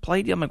minutes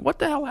played. I'm like, what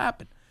the hell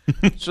happened?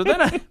 So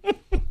then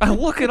I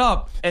look it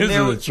up, and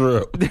there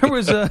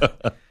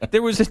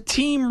was a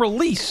team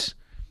release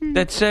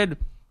that said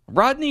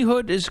Rodney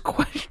Hood is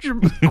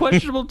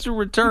questionable to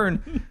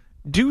return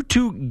due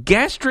to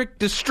gastric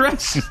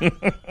distress. They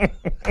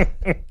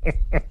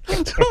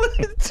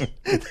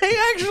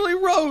actually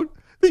wrote.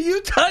 The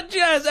Utah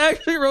Jazz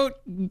actually wrote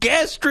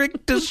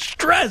gastric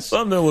distress.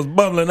 Something was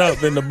bubbling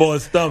up in the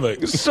boy's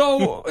stomach.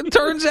 So it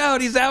turns out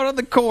he's out on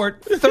the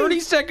court 30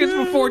 seconds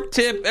before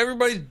tip.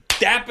 Everybody's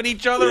dapping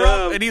each other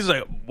up, and he's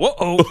like,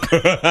 whoa.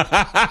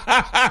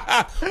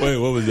 Wait,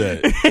 what was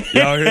that?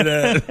 Y'all hear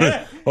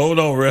that? Hold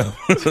on,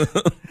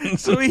 ref.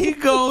 So he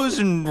goes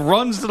and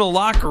runs to the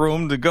locker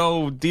room to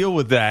go deal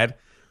with that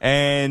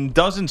and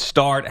doesn't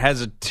start, has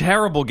a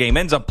terrible game,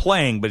 ends up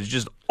playing, but it's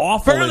just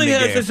awful. Apparently in the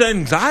has game. this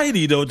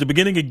anxiety, though, at the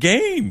beginning of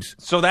games.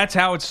 So that's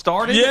how it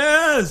started?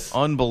 Yes.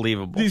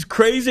 Unbelievable. These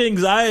crazy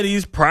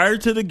anxieties prior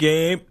to the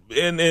game,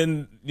 and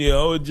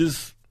it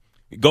just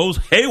goes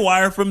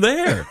haywire from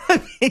there.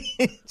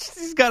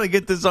 He's got to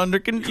get this under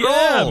control.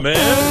 Yeah,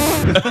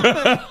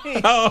 man.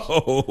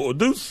 Oh,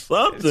 do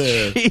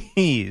something.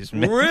 Jeez,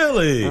 man.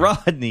 Really?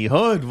 Rodney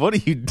Hood, what are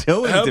you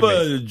doing Have to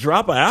a me?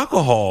 drop of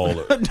alcohol.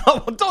 No,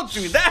 don't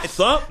do that.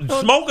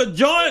 Smoke a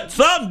joint,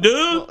 something,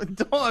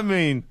 dude. I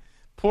mean,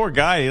 poor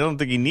guy. I don't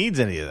think he needs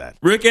any of that.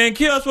 Rick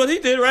Ankiel, that's what he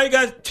did, right? He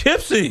got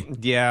tipsy.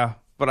 Yeah,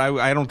 but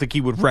I don't think he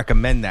would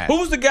recommend that. Who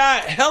was the guy,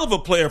 hell of a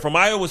player from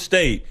Iowa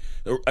State?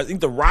 I think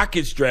the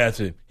Rockets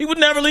drafted him. He would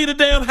never leave the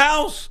damn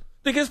house.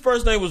 I think his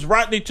first name was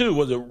Rodney, too.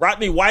 Was it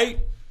Rodney White?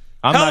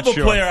 I'm hell not of a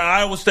sure. player at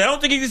Iowa State. I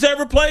don't think he's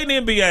ever played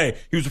in the NBA.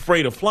 He was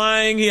afraid of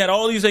flying. He had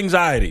all these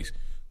anxieties.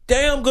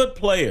 Damn good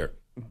player.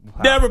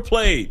 Wow. Never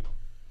played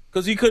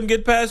because he couldn't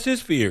get past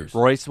his fears.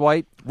 Royce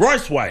White?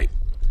 Royce White.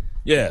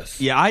 Yes.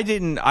 Yeah, I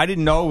didn't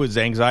know it was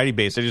anxiety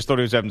based. I just thought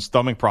he was having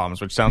stomach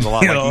problems, which sounds a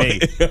lot like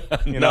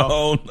me.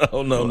 No. It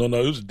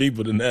was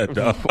deeper than that,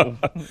 dog.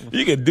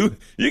 You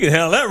can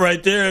handle that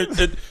right there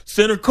at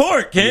center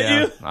court,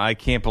 can't you? I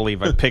can't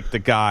believe I picked the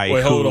guy.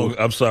 Wait, hold on.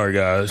 I'm sorry,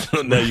 guys.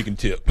 Now you can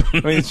tip.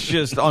 I mean, it's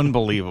just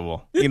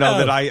unbelievable. You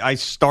know, that I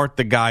start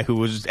the guy who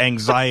was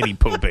anxiety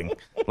pooping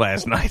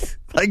last night.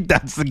 Like,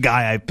 that's the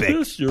guy I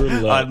picked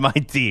on my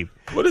team.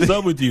 What is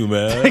up with you,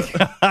 man?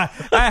 I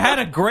had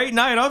a great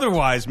night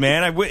otherwise,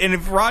 man. And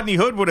if Rodney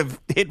Hood would have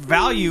hit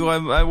value,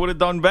 I would have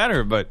done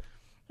better. But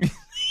I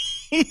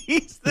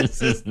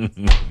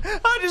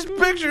just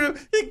picture him.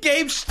 The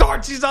game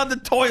starts. He's on the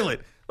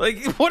toilet.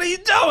 Like, what are you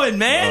doing,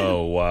 man?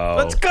 Oh, wow.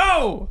 Let's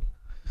go.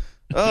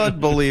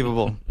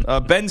 Unbelievable.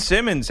 Ben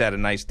Simmons had a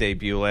nice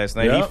debut last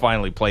night. Yep. He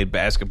finally played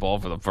basketball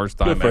for the first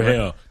time Good for ever.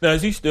 him. Now,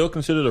 is he still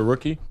considered a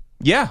rookie?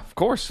 Yeah, of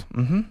course.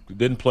 Mm-hmm.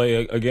 Didn't play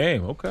a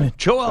game. Okay.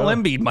 Joel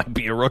Embiid might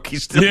be a rookie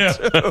still,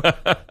 too.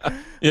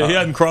 Yeah, he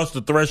hasn't crossed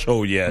the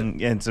threshold yet.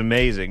 Yeah, it's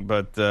amazing.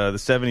 But the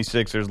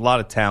 76ers, a lot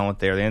of talent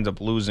there. They end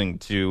up losing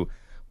to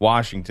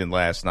Washington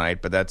last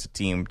night, but that's a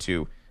team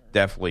to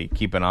definitely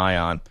keep an eye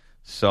on.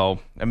 So,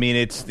 I mean,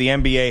 it's the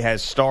NBA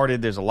has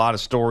started. There's a lot of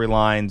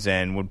storylines,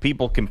 and when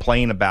people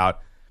complain about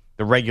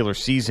the regular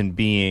season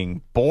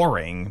being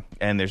boring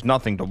and there's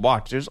nothing to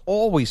watch, there's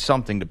always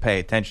something to pay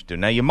attention to.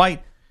 Now, you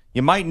might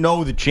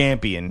know the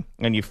champion,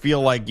 and you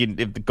feel like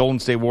if the Golden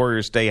State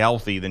Warriors stay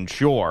healthy, then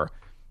sure,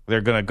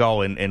 they're going to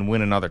go and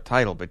win another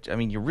title. But, I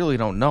mean, you really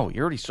don't know.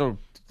 You already saw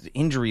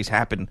injuries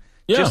happen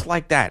just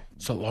like that.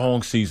 It's a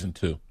long season,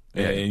 too.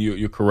 Yeah. And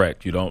you're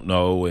correct. You don't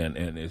know,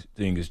 and this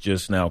thing is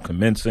just now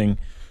commencing.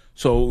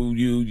 So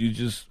you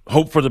just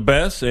hope for the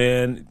best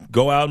and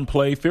go out and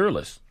play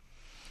fearless.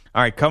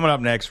 All right, coming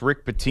up next,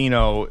 Rick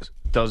Pitino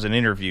does an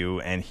interview,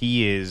 and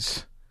he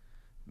is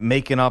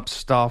making up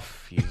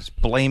stuff. He's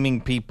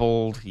blaming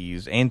people.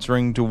 He's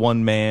answering to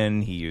one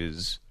man. He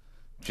is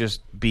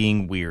just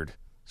being weird.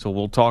 So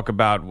we'll talk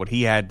about what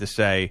he had to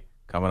say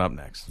coming up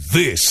next.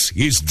 This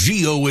is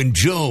Gio and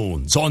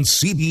Jones on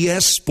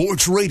CBS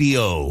Sports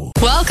Radio.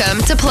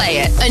 Welcome to Play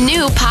It, a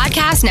new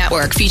podcast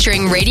network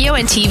featuring radio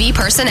and TV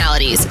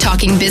personalities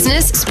talking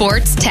business,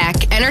 sports,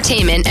 tech,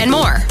 entertainment, and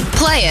more.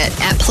 Play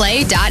it at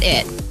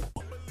play.it.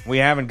 We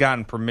haven't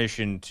gotten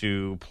permission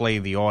to play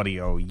the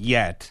audio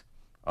yet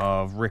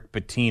of Rick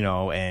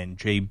Pitino and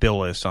Jay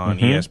Billis on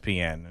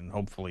ESPN, and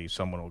hopefully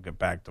someone will get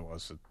back to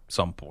us at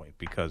some point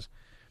because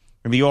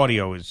the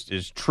audio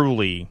is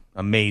truly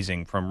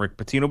amazing from Rick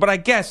Pitino, but I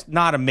guess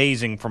not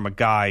amazing from a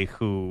guy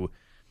who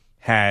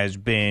has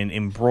been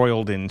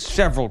embroiled in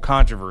several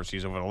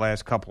controversies over the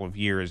last couple of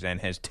years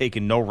and has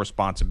taken no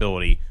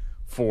responsibility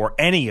for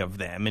any of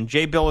them. And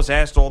Jay Billis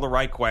asked all the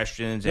right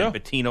questions, and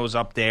Pitino's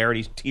up there, and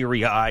he's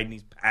teary-eyed, and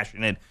he's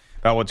passionate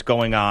about what's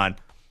going on.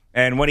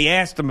 And when he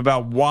asked him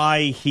about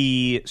why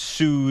he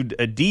sued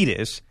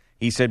Adidas,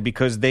 he said,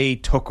 because they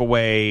took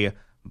away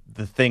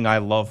the thing I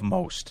love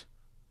most.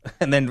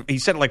 And then he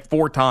said it like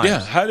 4 times. Yeah,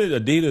 how did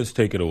Adidas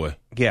take it away?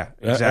 Yeah,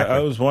 exactly.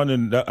 I was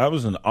wondering, that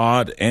was an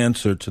odd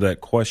answer to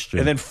that question.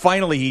 And then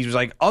finally he was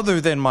like,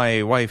 other than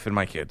my wife and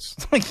my kids.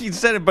 Like he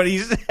said it, but he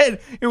said,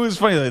 it was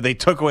funny, like, they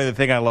took away the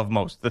thing I love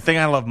most. The thing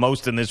I love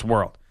most in this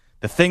world.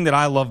 The thing that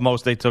I love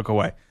most, they took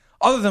away.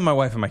 Other than my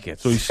wife and my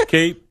kids. So he's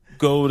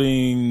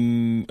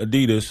scapegoating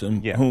Adidas,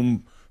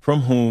 and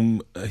from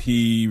whom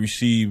he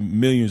received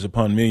millions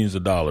upon millions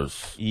of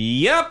dollars.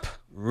 Yep.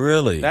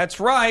 Really? That's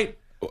right.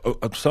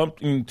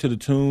 Something to the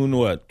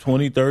tune,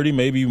 20, 30,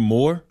 maybe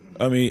more?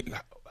 I mean,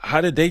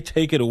 how did they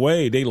take it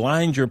away? They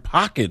lined your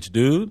pockets,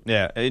 dude.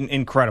 Yeah,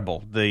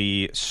 incredible,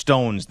 the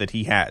stones that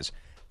he has.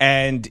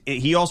 And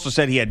he also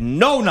said he had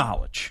no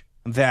knowledge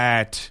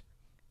that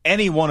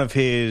any one of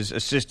his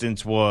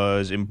assistants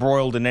was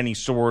embroiled in any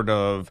sort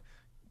of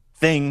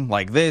thing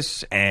like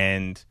this.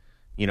 And,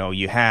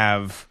 you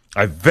have...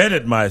 I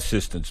vetted my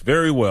assistants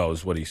very well,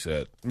 is what he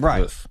said.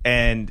 Right. Yes.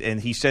 And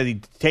he said he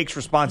takes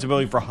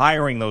responsibility for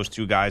hiring those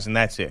 2 guys, and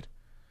that's it.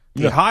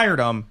 He hired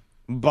them,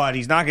 but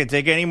he's not going to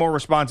take any more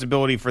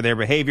responsibility for their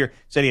behavior.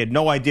 Said he had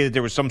no idea that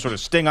there was some sort of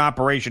sting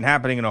operation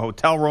happening in a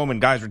hotel room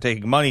and guys were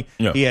taking money.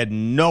 Yeah. He had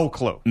no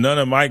clue. None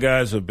of my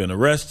guys have been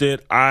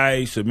arrested.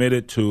 I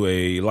submitted to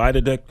a lie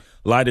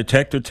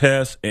detector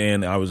test,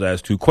 and I was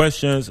asked 2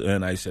 questions,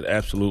 and I said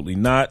absolutely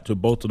not to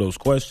both of those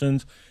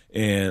questions,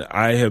 and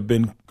I have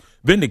been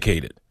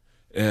vindicated.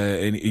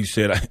 And he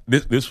said,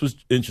 this was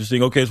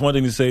interesting. Okay, it's one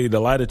thing to say the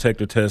lie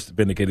detector test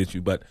vindicated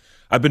you, but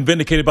I've been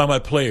vindicated by my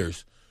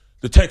players.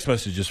 The text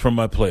messages from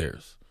my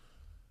players.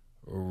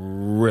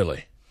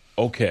 Really?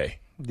 Okay.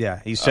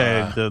 Yeah, he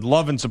said the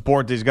love and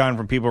support that he's gotten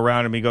from people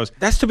around him, he goes...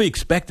 That's to be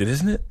expected,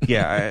 isn't it?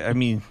 Yeah, I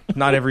mean,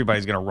 not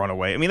everybody's going to run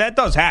away. I mean, that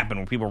does happen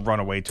when people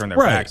run away, turn their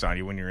backs on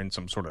you when you're in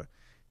some sort of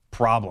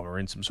problem or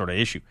in some sort of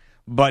issue.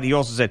 But he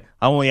also said,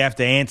 I only have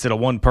to answer to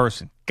one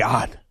person.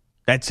 God.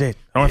 That's it.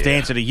 I don't have to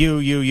answer to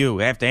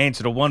you. I have to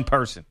answer to one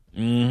person.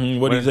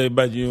 Mm-hmm. What do you say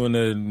about you in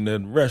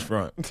the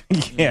restaurant?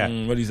 Yeah.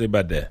 What do you say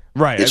about that?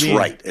 Right. It's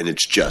right, and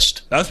it's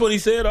just. That's what he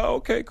said? Oh,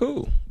 okay,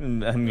 cool. I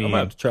mean, I'm going to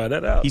have to try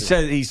that out. He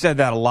said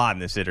that a lot in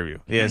this interview.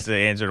 He has to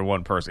answer to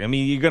one person. I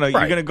mean, you're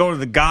gonna go to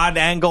the God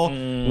angle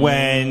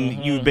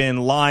when you've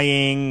been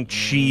lying,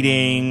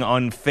 cheating,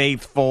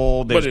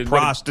 unfaithful, there's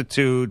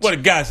prostitutes. What a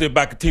guy said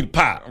about Katina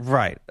Pop.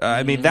 Right.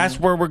 I mean, that's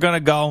where we're going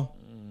to go.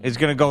 Is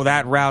going to go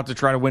that route to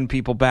try to win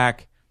people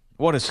back.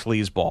 What a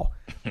sleazeball.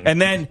 And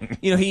then,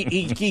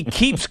 he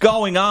keeps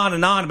going on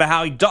and on about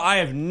how I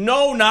have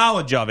no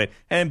knowledge of it.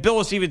 And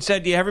Billis even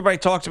said, everybody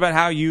talks about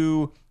how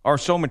you are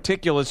so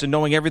meticulous in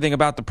knowing everything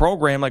about the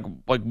program. Like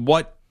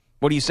what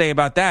do you say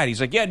about that?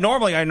 He's like, yeah,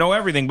 normally I know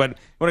everything, but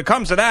when it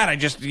comes to that, I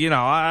just, I don't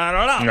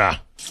know. Nah.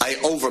 I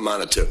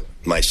over-monitor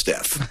my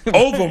staff.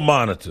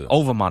 Over-monitor.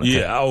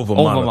 Yeah, I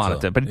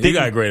over-monitor. But he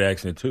got a great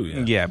accent, too.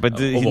 Yeah, but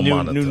he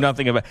knew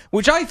nothing about it,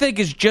 which I think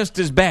is just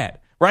as bad,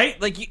 right?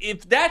 Like,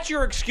 if that's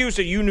your excuse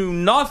that you knew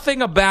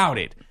nothing about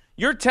it,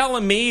 you're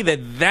telling me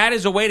that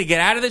is a way to get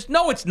out of this?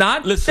 No, it's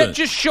not. Listen, that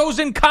just shows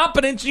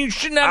incompetence, and you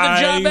shouldn't have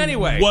the job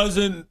anyway. I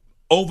wasn't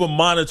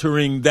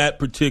over-monitoring that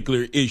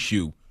particular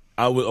issue.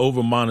 I was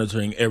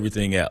over-monitoring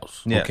everything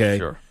else, okay? Yeah,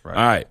 sure. Right.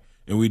 All right.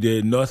 And we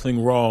did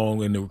nothing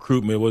wrong in the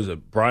recruitment. Was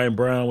it Brian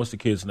Brown? What's the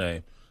kid's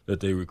name that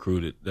they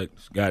recruited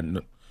that's gotten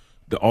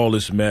all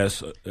this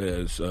mess?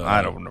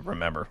 I don't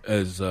remember.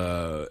 As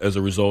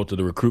a result of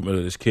the recruitment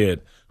of this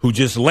kid who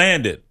just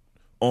landed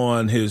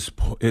on his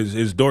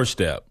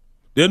doorstep.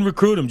 Didn't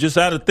recruit him, just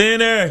out of thin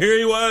air. Here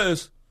he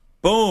was.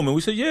 Boom. And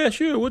we said, yeah,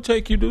 sure, we'll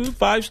take you, dude.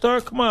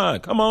 5-star. Come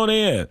on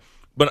in.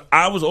 But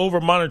I was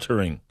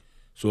over-monitoring.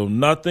 So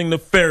nothing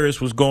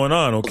nefarious was going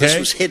on, okay? Well, this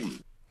was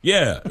hidden.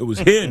 Yeah, it was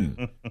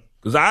hidden.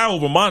 Because I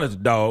over-monitor,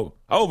 dog.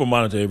 I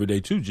over-monitor every day,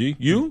 too, G.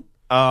 You?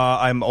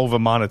 I'm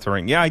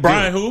over-monitoring. Yeah, I do.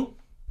 Brian who?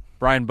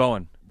 Brian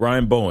Bowen.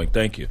 Brian Bowen,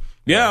 thank you.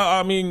 Yeah,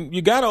 I mean,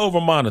 you got to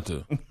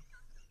over-monitor.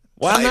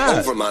 Why I not?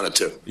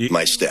 over-monitor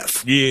my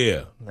staff.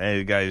 Yeah.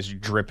 The guy is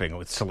dripping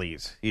with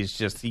sleaze.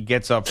 He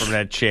gets up from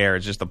that chair.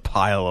 It's just a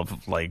pile of,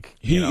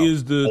 He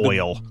is the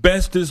oil.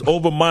 bestest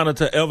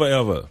over-monitor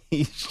ever.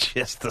 He's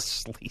just a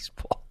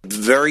sleazeball.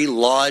 Very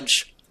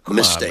large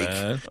mistake.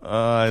 On,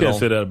 man. Can't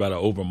say that about an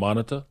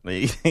over-monitor.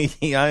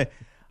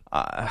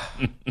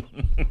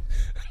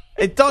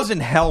 It doesn't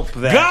help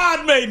that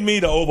God made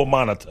me the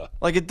over-monitor.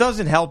 it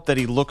doesn't help that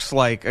he looks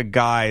like a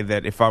guy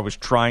that if I was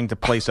trying to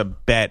place a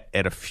bet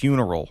at a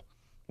funeral,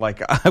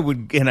 I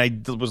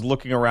was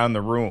looking around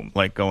the room,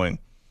 going,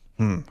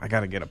 I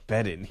got to get a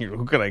bet in here.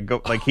 Who could I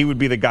go? He would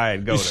be the guy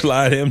I'd go to.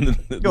 Slide him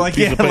the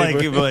piece of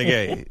paper.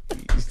 Hey,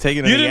 he's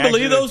taking. You didn't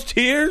believe those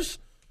tears?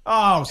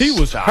 Oh, he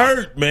was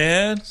hurt,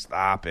 man.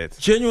 Stop it.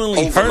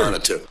 Genuinely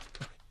hurt.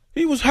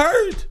 He was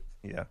hurt.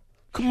 Yeah.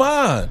 Come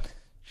on.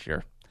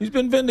 Sure. He's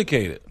been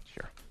vindicated.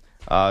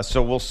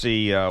 So we'll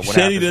see what He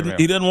said happens.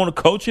 he didn't want to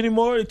coach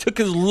anymore. He took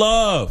his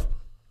love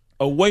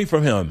away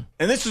from him.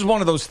 And this is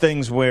one of those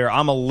things where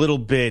I'm a little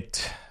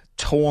bit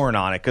torn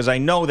on it because I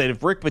know that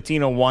if Rick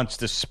Pitino wants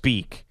to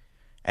speak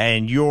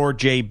and you're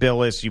Jay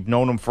Billis, you've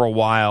known him for a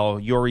while,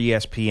 you're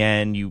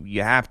ESPN,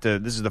 you have to,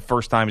 this is the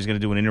first time he's going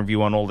to do an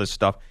interview on all this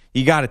stuff,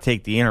 you got to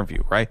take the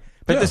interview, right?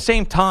 But at the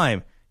same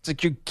time, it's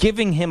like you're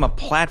giving him a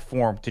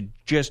platform to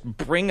just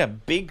bring a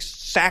big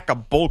sack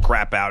of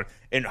bullcrap out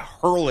and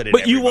hurl it at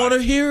But everybody. you want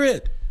to hear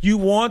it. You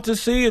want to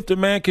see if the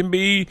man can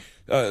be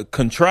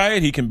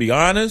contrite, he can be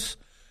honest.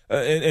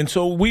 And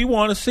so we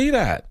want to see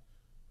that.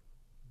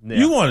 Yeah.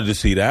 You wanted to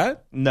see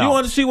that. No. You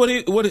wanted to see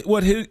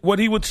what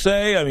he would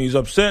say. I mean, he's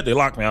upset. They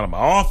locked me out of my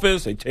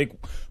office. They take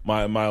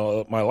my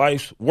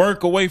life's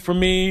work away from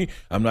me.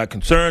 I'm not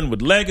concerned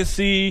with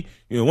legacy.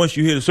 Once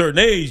you hit a certain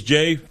age,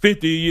 Jay,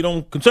 50, you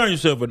don't concern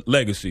yourself with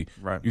legacy.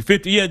 Right. You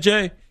 50 yet,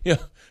 Jay? Yeah.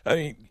 I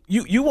mean,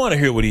 you want to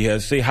hear what he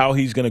has to say, how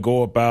he's going to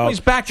go about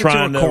he's backed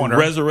trying into a corner. To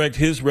resurrect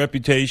his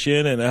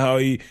reputation and how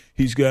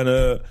he's going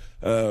to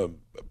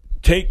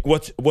take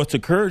what's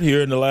occurred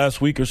here in the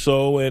last week or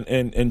so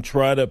and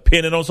try to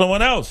pin it on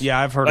someone else. Yeah,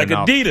 I've heard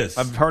enough. Adidas.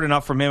 I've heard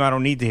enough from him. I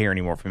don't need to hear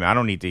any more from him. I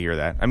don't need to hear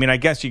that. I mean, I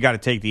guess you got to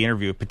take the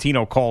interview. If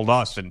Pitino called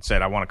us and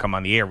said, I want to come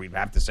on the air, we'd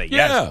have to say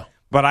yes.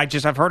 But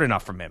I've heard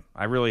enough from him.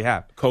 I really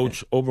have.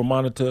 Coach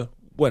over-monitor,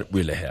 what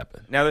really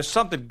happened? Now, there's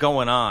something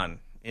going on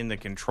in the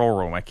control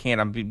room.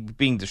 I'm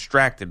being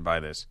distracted by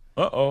this.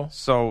 Uh-oh.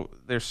 So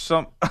there's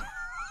some...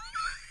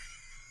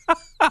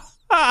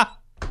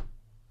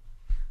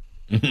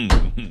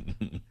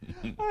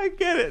 I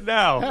get it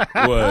now.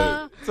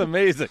 What? It's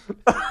amazing.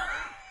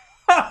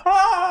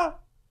 All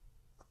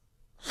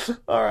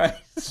right.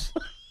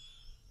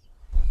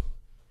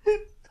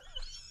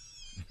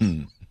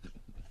 This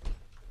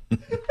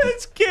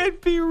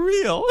can't be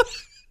real.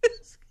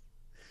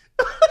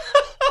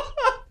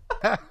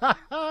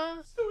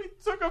 So we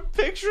took a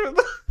picture of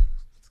the...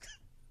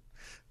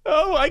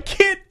 Oh, I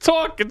can't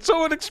talk. Can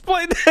someone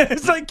explain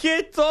this? I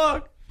can't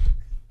talk.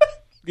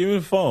 Give me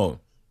the phone.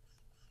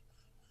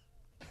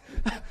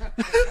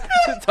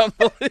 It's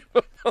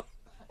unbelievable.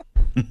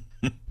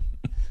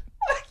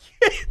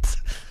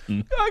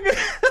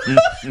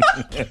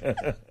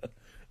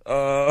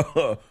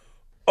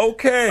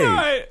 Okay. All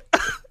right.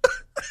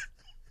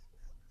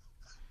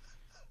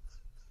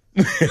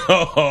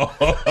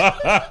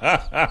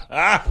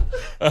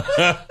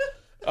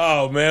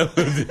 Oh, man,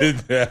 who did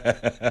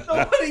that?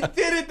 Nobody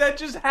did it. That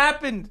just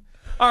happened.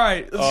 All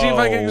right, let's see if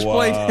I can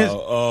explain this.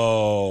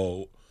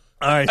 Oh.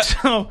 All right,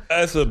 so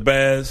that's a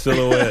bad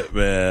silhouette,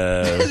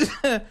 man.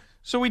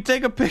 So we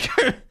take a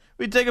picture.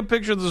 We take a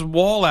picture of this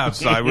wall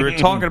outside. We were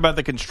talking about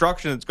the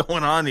construction that's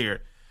going on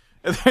here.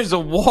 And there's a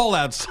wall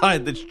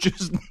outside that's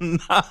just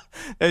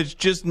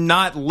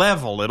not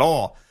level at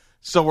all.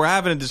 So we're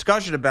having a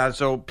discussion about it.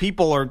 So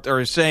people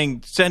are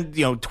saying,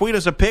 tweet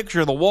us a picture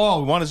of the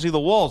wall. We want to see the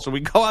wall. So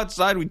we go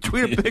outside. We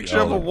tweet a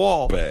picture of a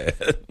wall.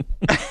 Bad.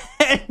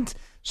 And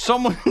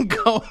someone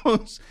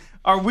goes,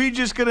 "Are we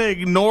just going to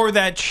ignore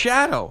that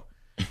shadow?"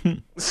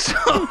 So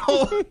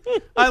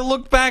I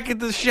look back at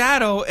the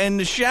shadow, and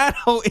the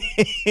shadow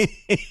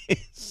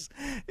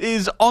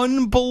is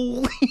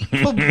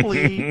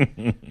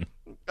unbelievably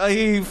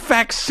a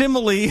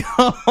facsimile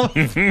of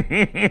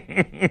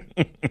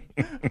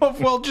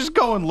well, just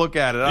go and look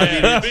at it. I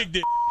mean, big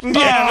dick.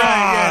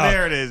 Yeah,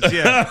 there it is.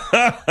 Yeah.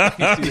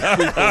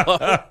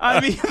 I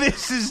mean,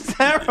 this is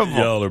terrible.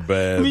 Y'all are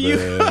bad,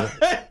 man.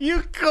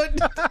 You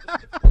couldn't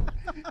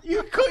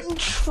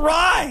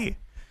try.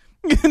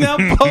 Now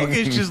Poke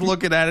is just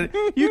looking at it.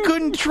 You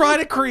couldn't try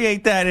to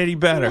create that any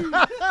better.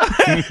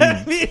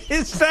 I mean,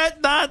 is that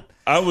not?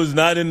 I was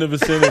not in the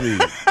vicinity.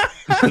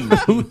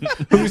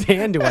 Whose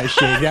hand do I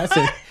shake? That's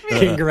a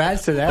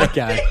congrats to that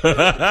guy.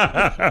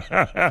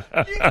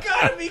 You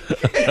gotta be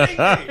kidding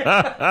me.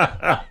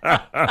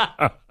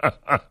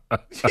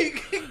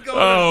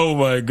 Oh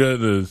my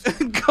goodness.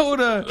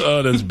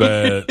 Oh, that's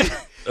bad.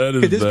 That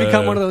is Could this bad.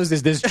 become one of those,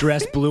 is this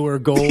dress blue or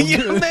gold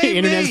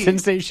internet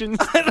sensations?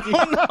 I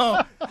don't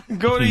know.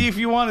 Go to, if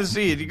you want to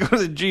see it, you go to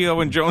the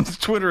Gio and Jones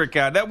Twitter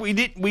account. That we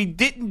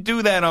didn't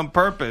do that on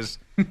purpose.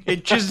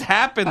 It just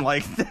happened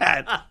like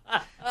that.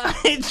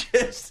 It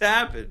just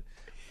happened.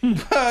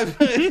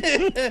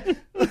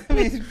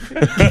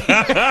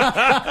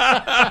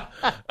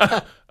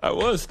 I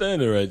was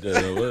standing right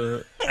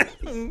there.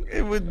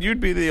 You'd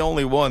be the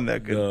only one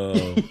that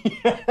could.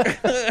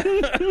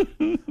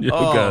 You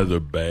guys are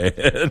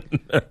bad.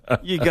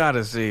 You got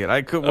to see it.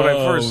 I could when I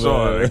first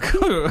saw it.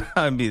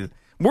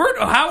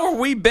 How are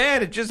we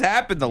bad? It just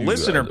happened. The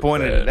listener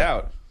pointed it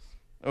out.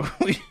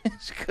 We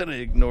just gonna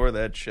ignore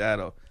that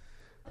shadow.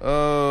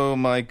 Oh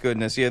my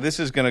goodness! Yeah, this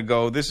is gonna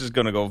go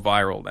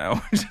viral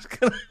now.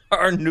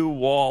 Our new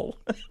wall.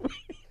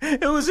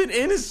 It was an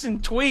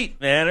innocent tweet,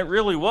 man. It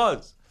really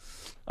was.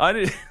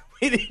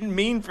 We didn't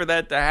mean for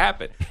that to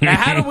happen. Now,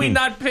 how do we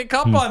not pick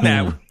up on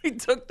that when we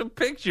took the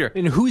picture?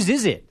 And whose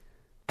is it?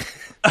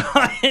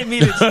 I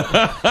mean, it's...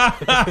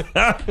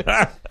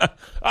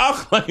 I'll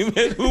claim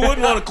it. Who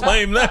wouldn't want to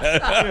claim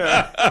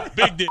that?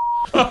 Big dick.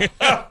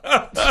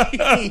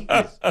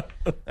 Jeez.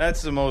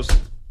 That's the most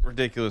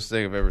ridiculous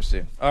thing I've ever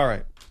seen. All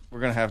right. We're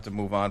going to have to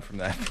move on from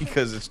that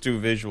because it's too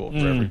visual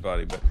for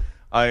everybody. But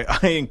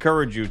I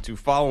encourage you to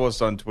follow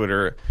us on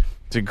Twitter,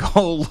 to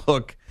go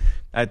look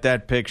at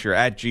that picture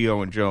at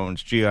Gio and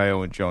Jones,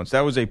 Gio and Jones.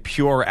 That was a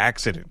pure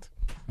accident.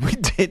 We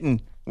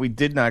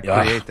did not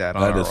create that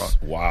on our own.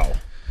 Wow.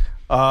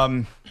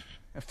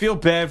 I feel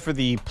bad for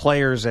the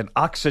players at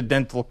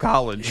Occidental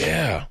College.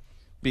 Yeah.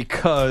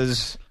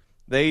 Because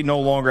they no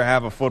longer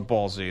have a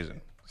football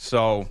season.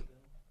 So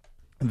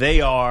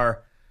they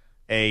are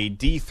a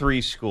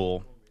D3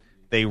 school.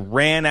 They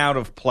ran out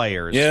of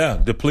players. Yeah,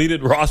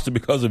 depleted roster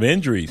because of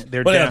injuries.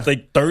 They're what, I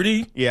think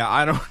 30? Yeah,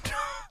 I don't know.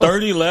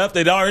 30 left.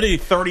 They'd already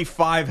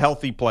 35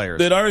 healthy players.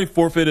 They'd already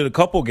forfeited a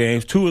couple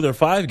games, 2 of their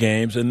 5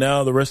 games, and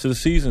now the rest of the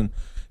season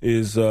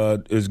is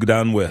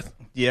done with.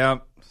 Yeah.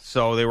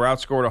 So they were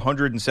outscored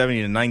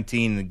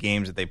 170-19 in the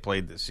games that they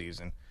played this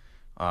season.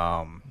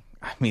 I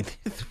mean,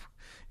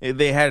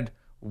 they had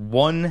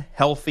one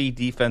healthy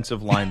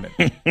defensive lineman.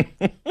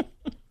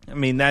 I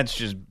mean, that's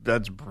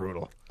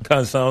brutal.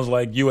 Kind of sounds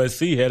like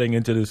USC heading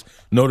into this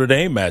Notre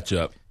Dame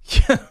matchup.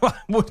 Yeah, I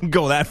wouldn't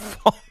go that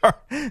far.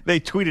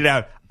 They tweeted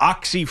out,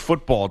 Oxy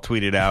Football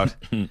tweeted out,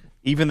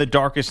 even the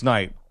darkest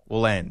night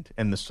will end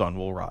and the sun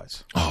will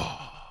rise.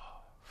 Oh.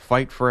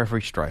 Fight for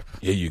every stripe.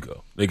 Here you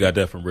go. They got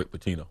that from Rick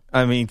Pitino.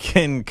 I mean,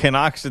 can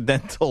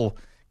Occidental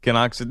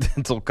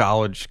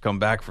College come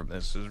back from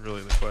this is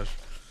really the question.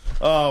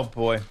 Oh,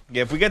 boy.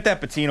 Yeah, if we get that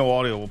Pitino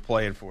audio, we'll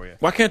play it for you.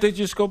 Why can't they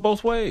just go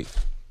both ways?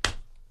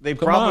 They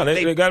got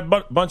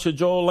a bunch of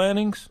Joel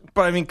Lannings.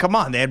 But, I mean, come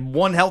on. They had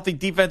one healthy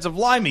defensive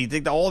lineman. You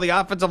think that all the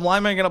offensive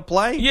linemen are going to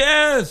play?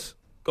 Yes.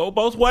 Go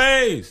both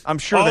ways. I'm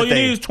sure all you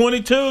need is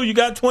 22. You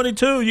got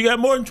 22. You got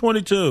more than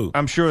 22.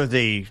 I'm sure that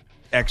they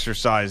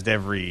exercised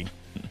every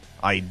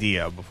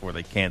idea before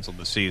they canceled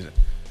the season.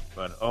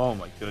 But, oh,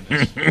 my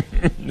goodness.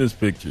 This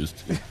picture's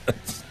too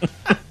nuts.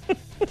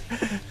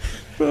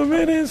 But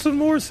man, Anson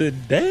Moore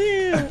said,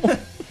 damn.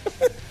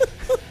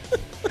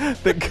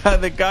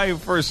 The guy who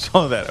first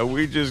saw that, are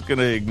we just going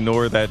to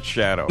ignore that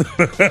shadow?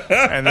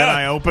 And then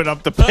I open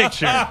up the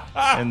picture,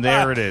 and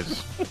there it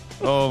is.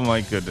 Oh,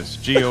 my goodness.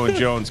 Gio and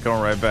Jones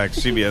coming right back.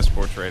 CBS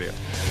Sports Radio.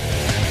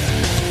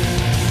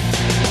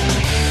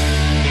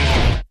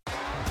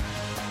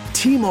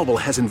 T-Mobile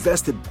has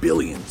invested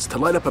billions to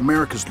light up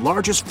America's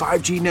largest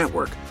 5G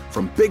network,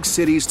 from big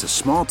cities to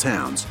small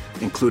towns,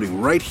 including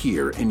right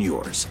here in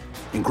yours.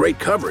 And great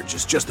coverage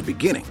is just the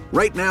beginning.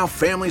 Right now,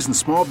 families and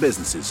small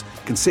businesses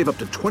can save up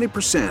to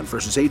 20%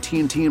 versus AT&T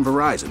and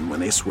Verizon when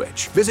they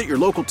switch. Visit your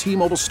local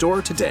T-Mobile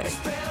store today.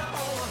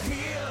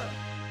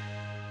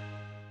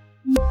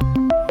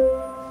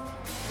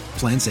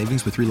 Plan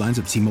savings with 3 lines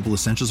of T-Mobile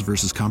Essentials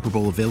versus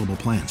comparable available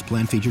plans.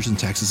 Plan features and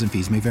taxes and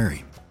fees may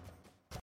vary.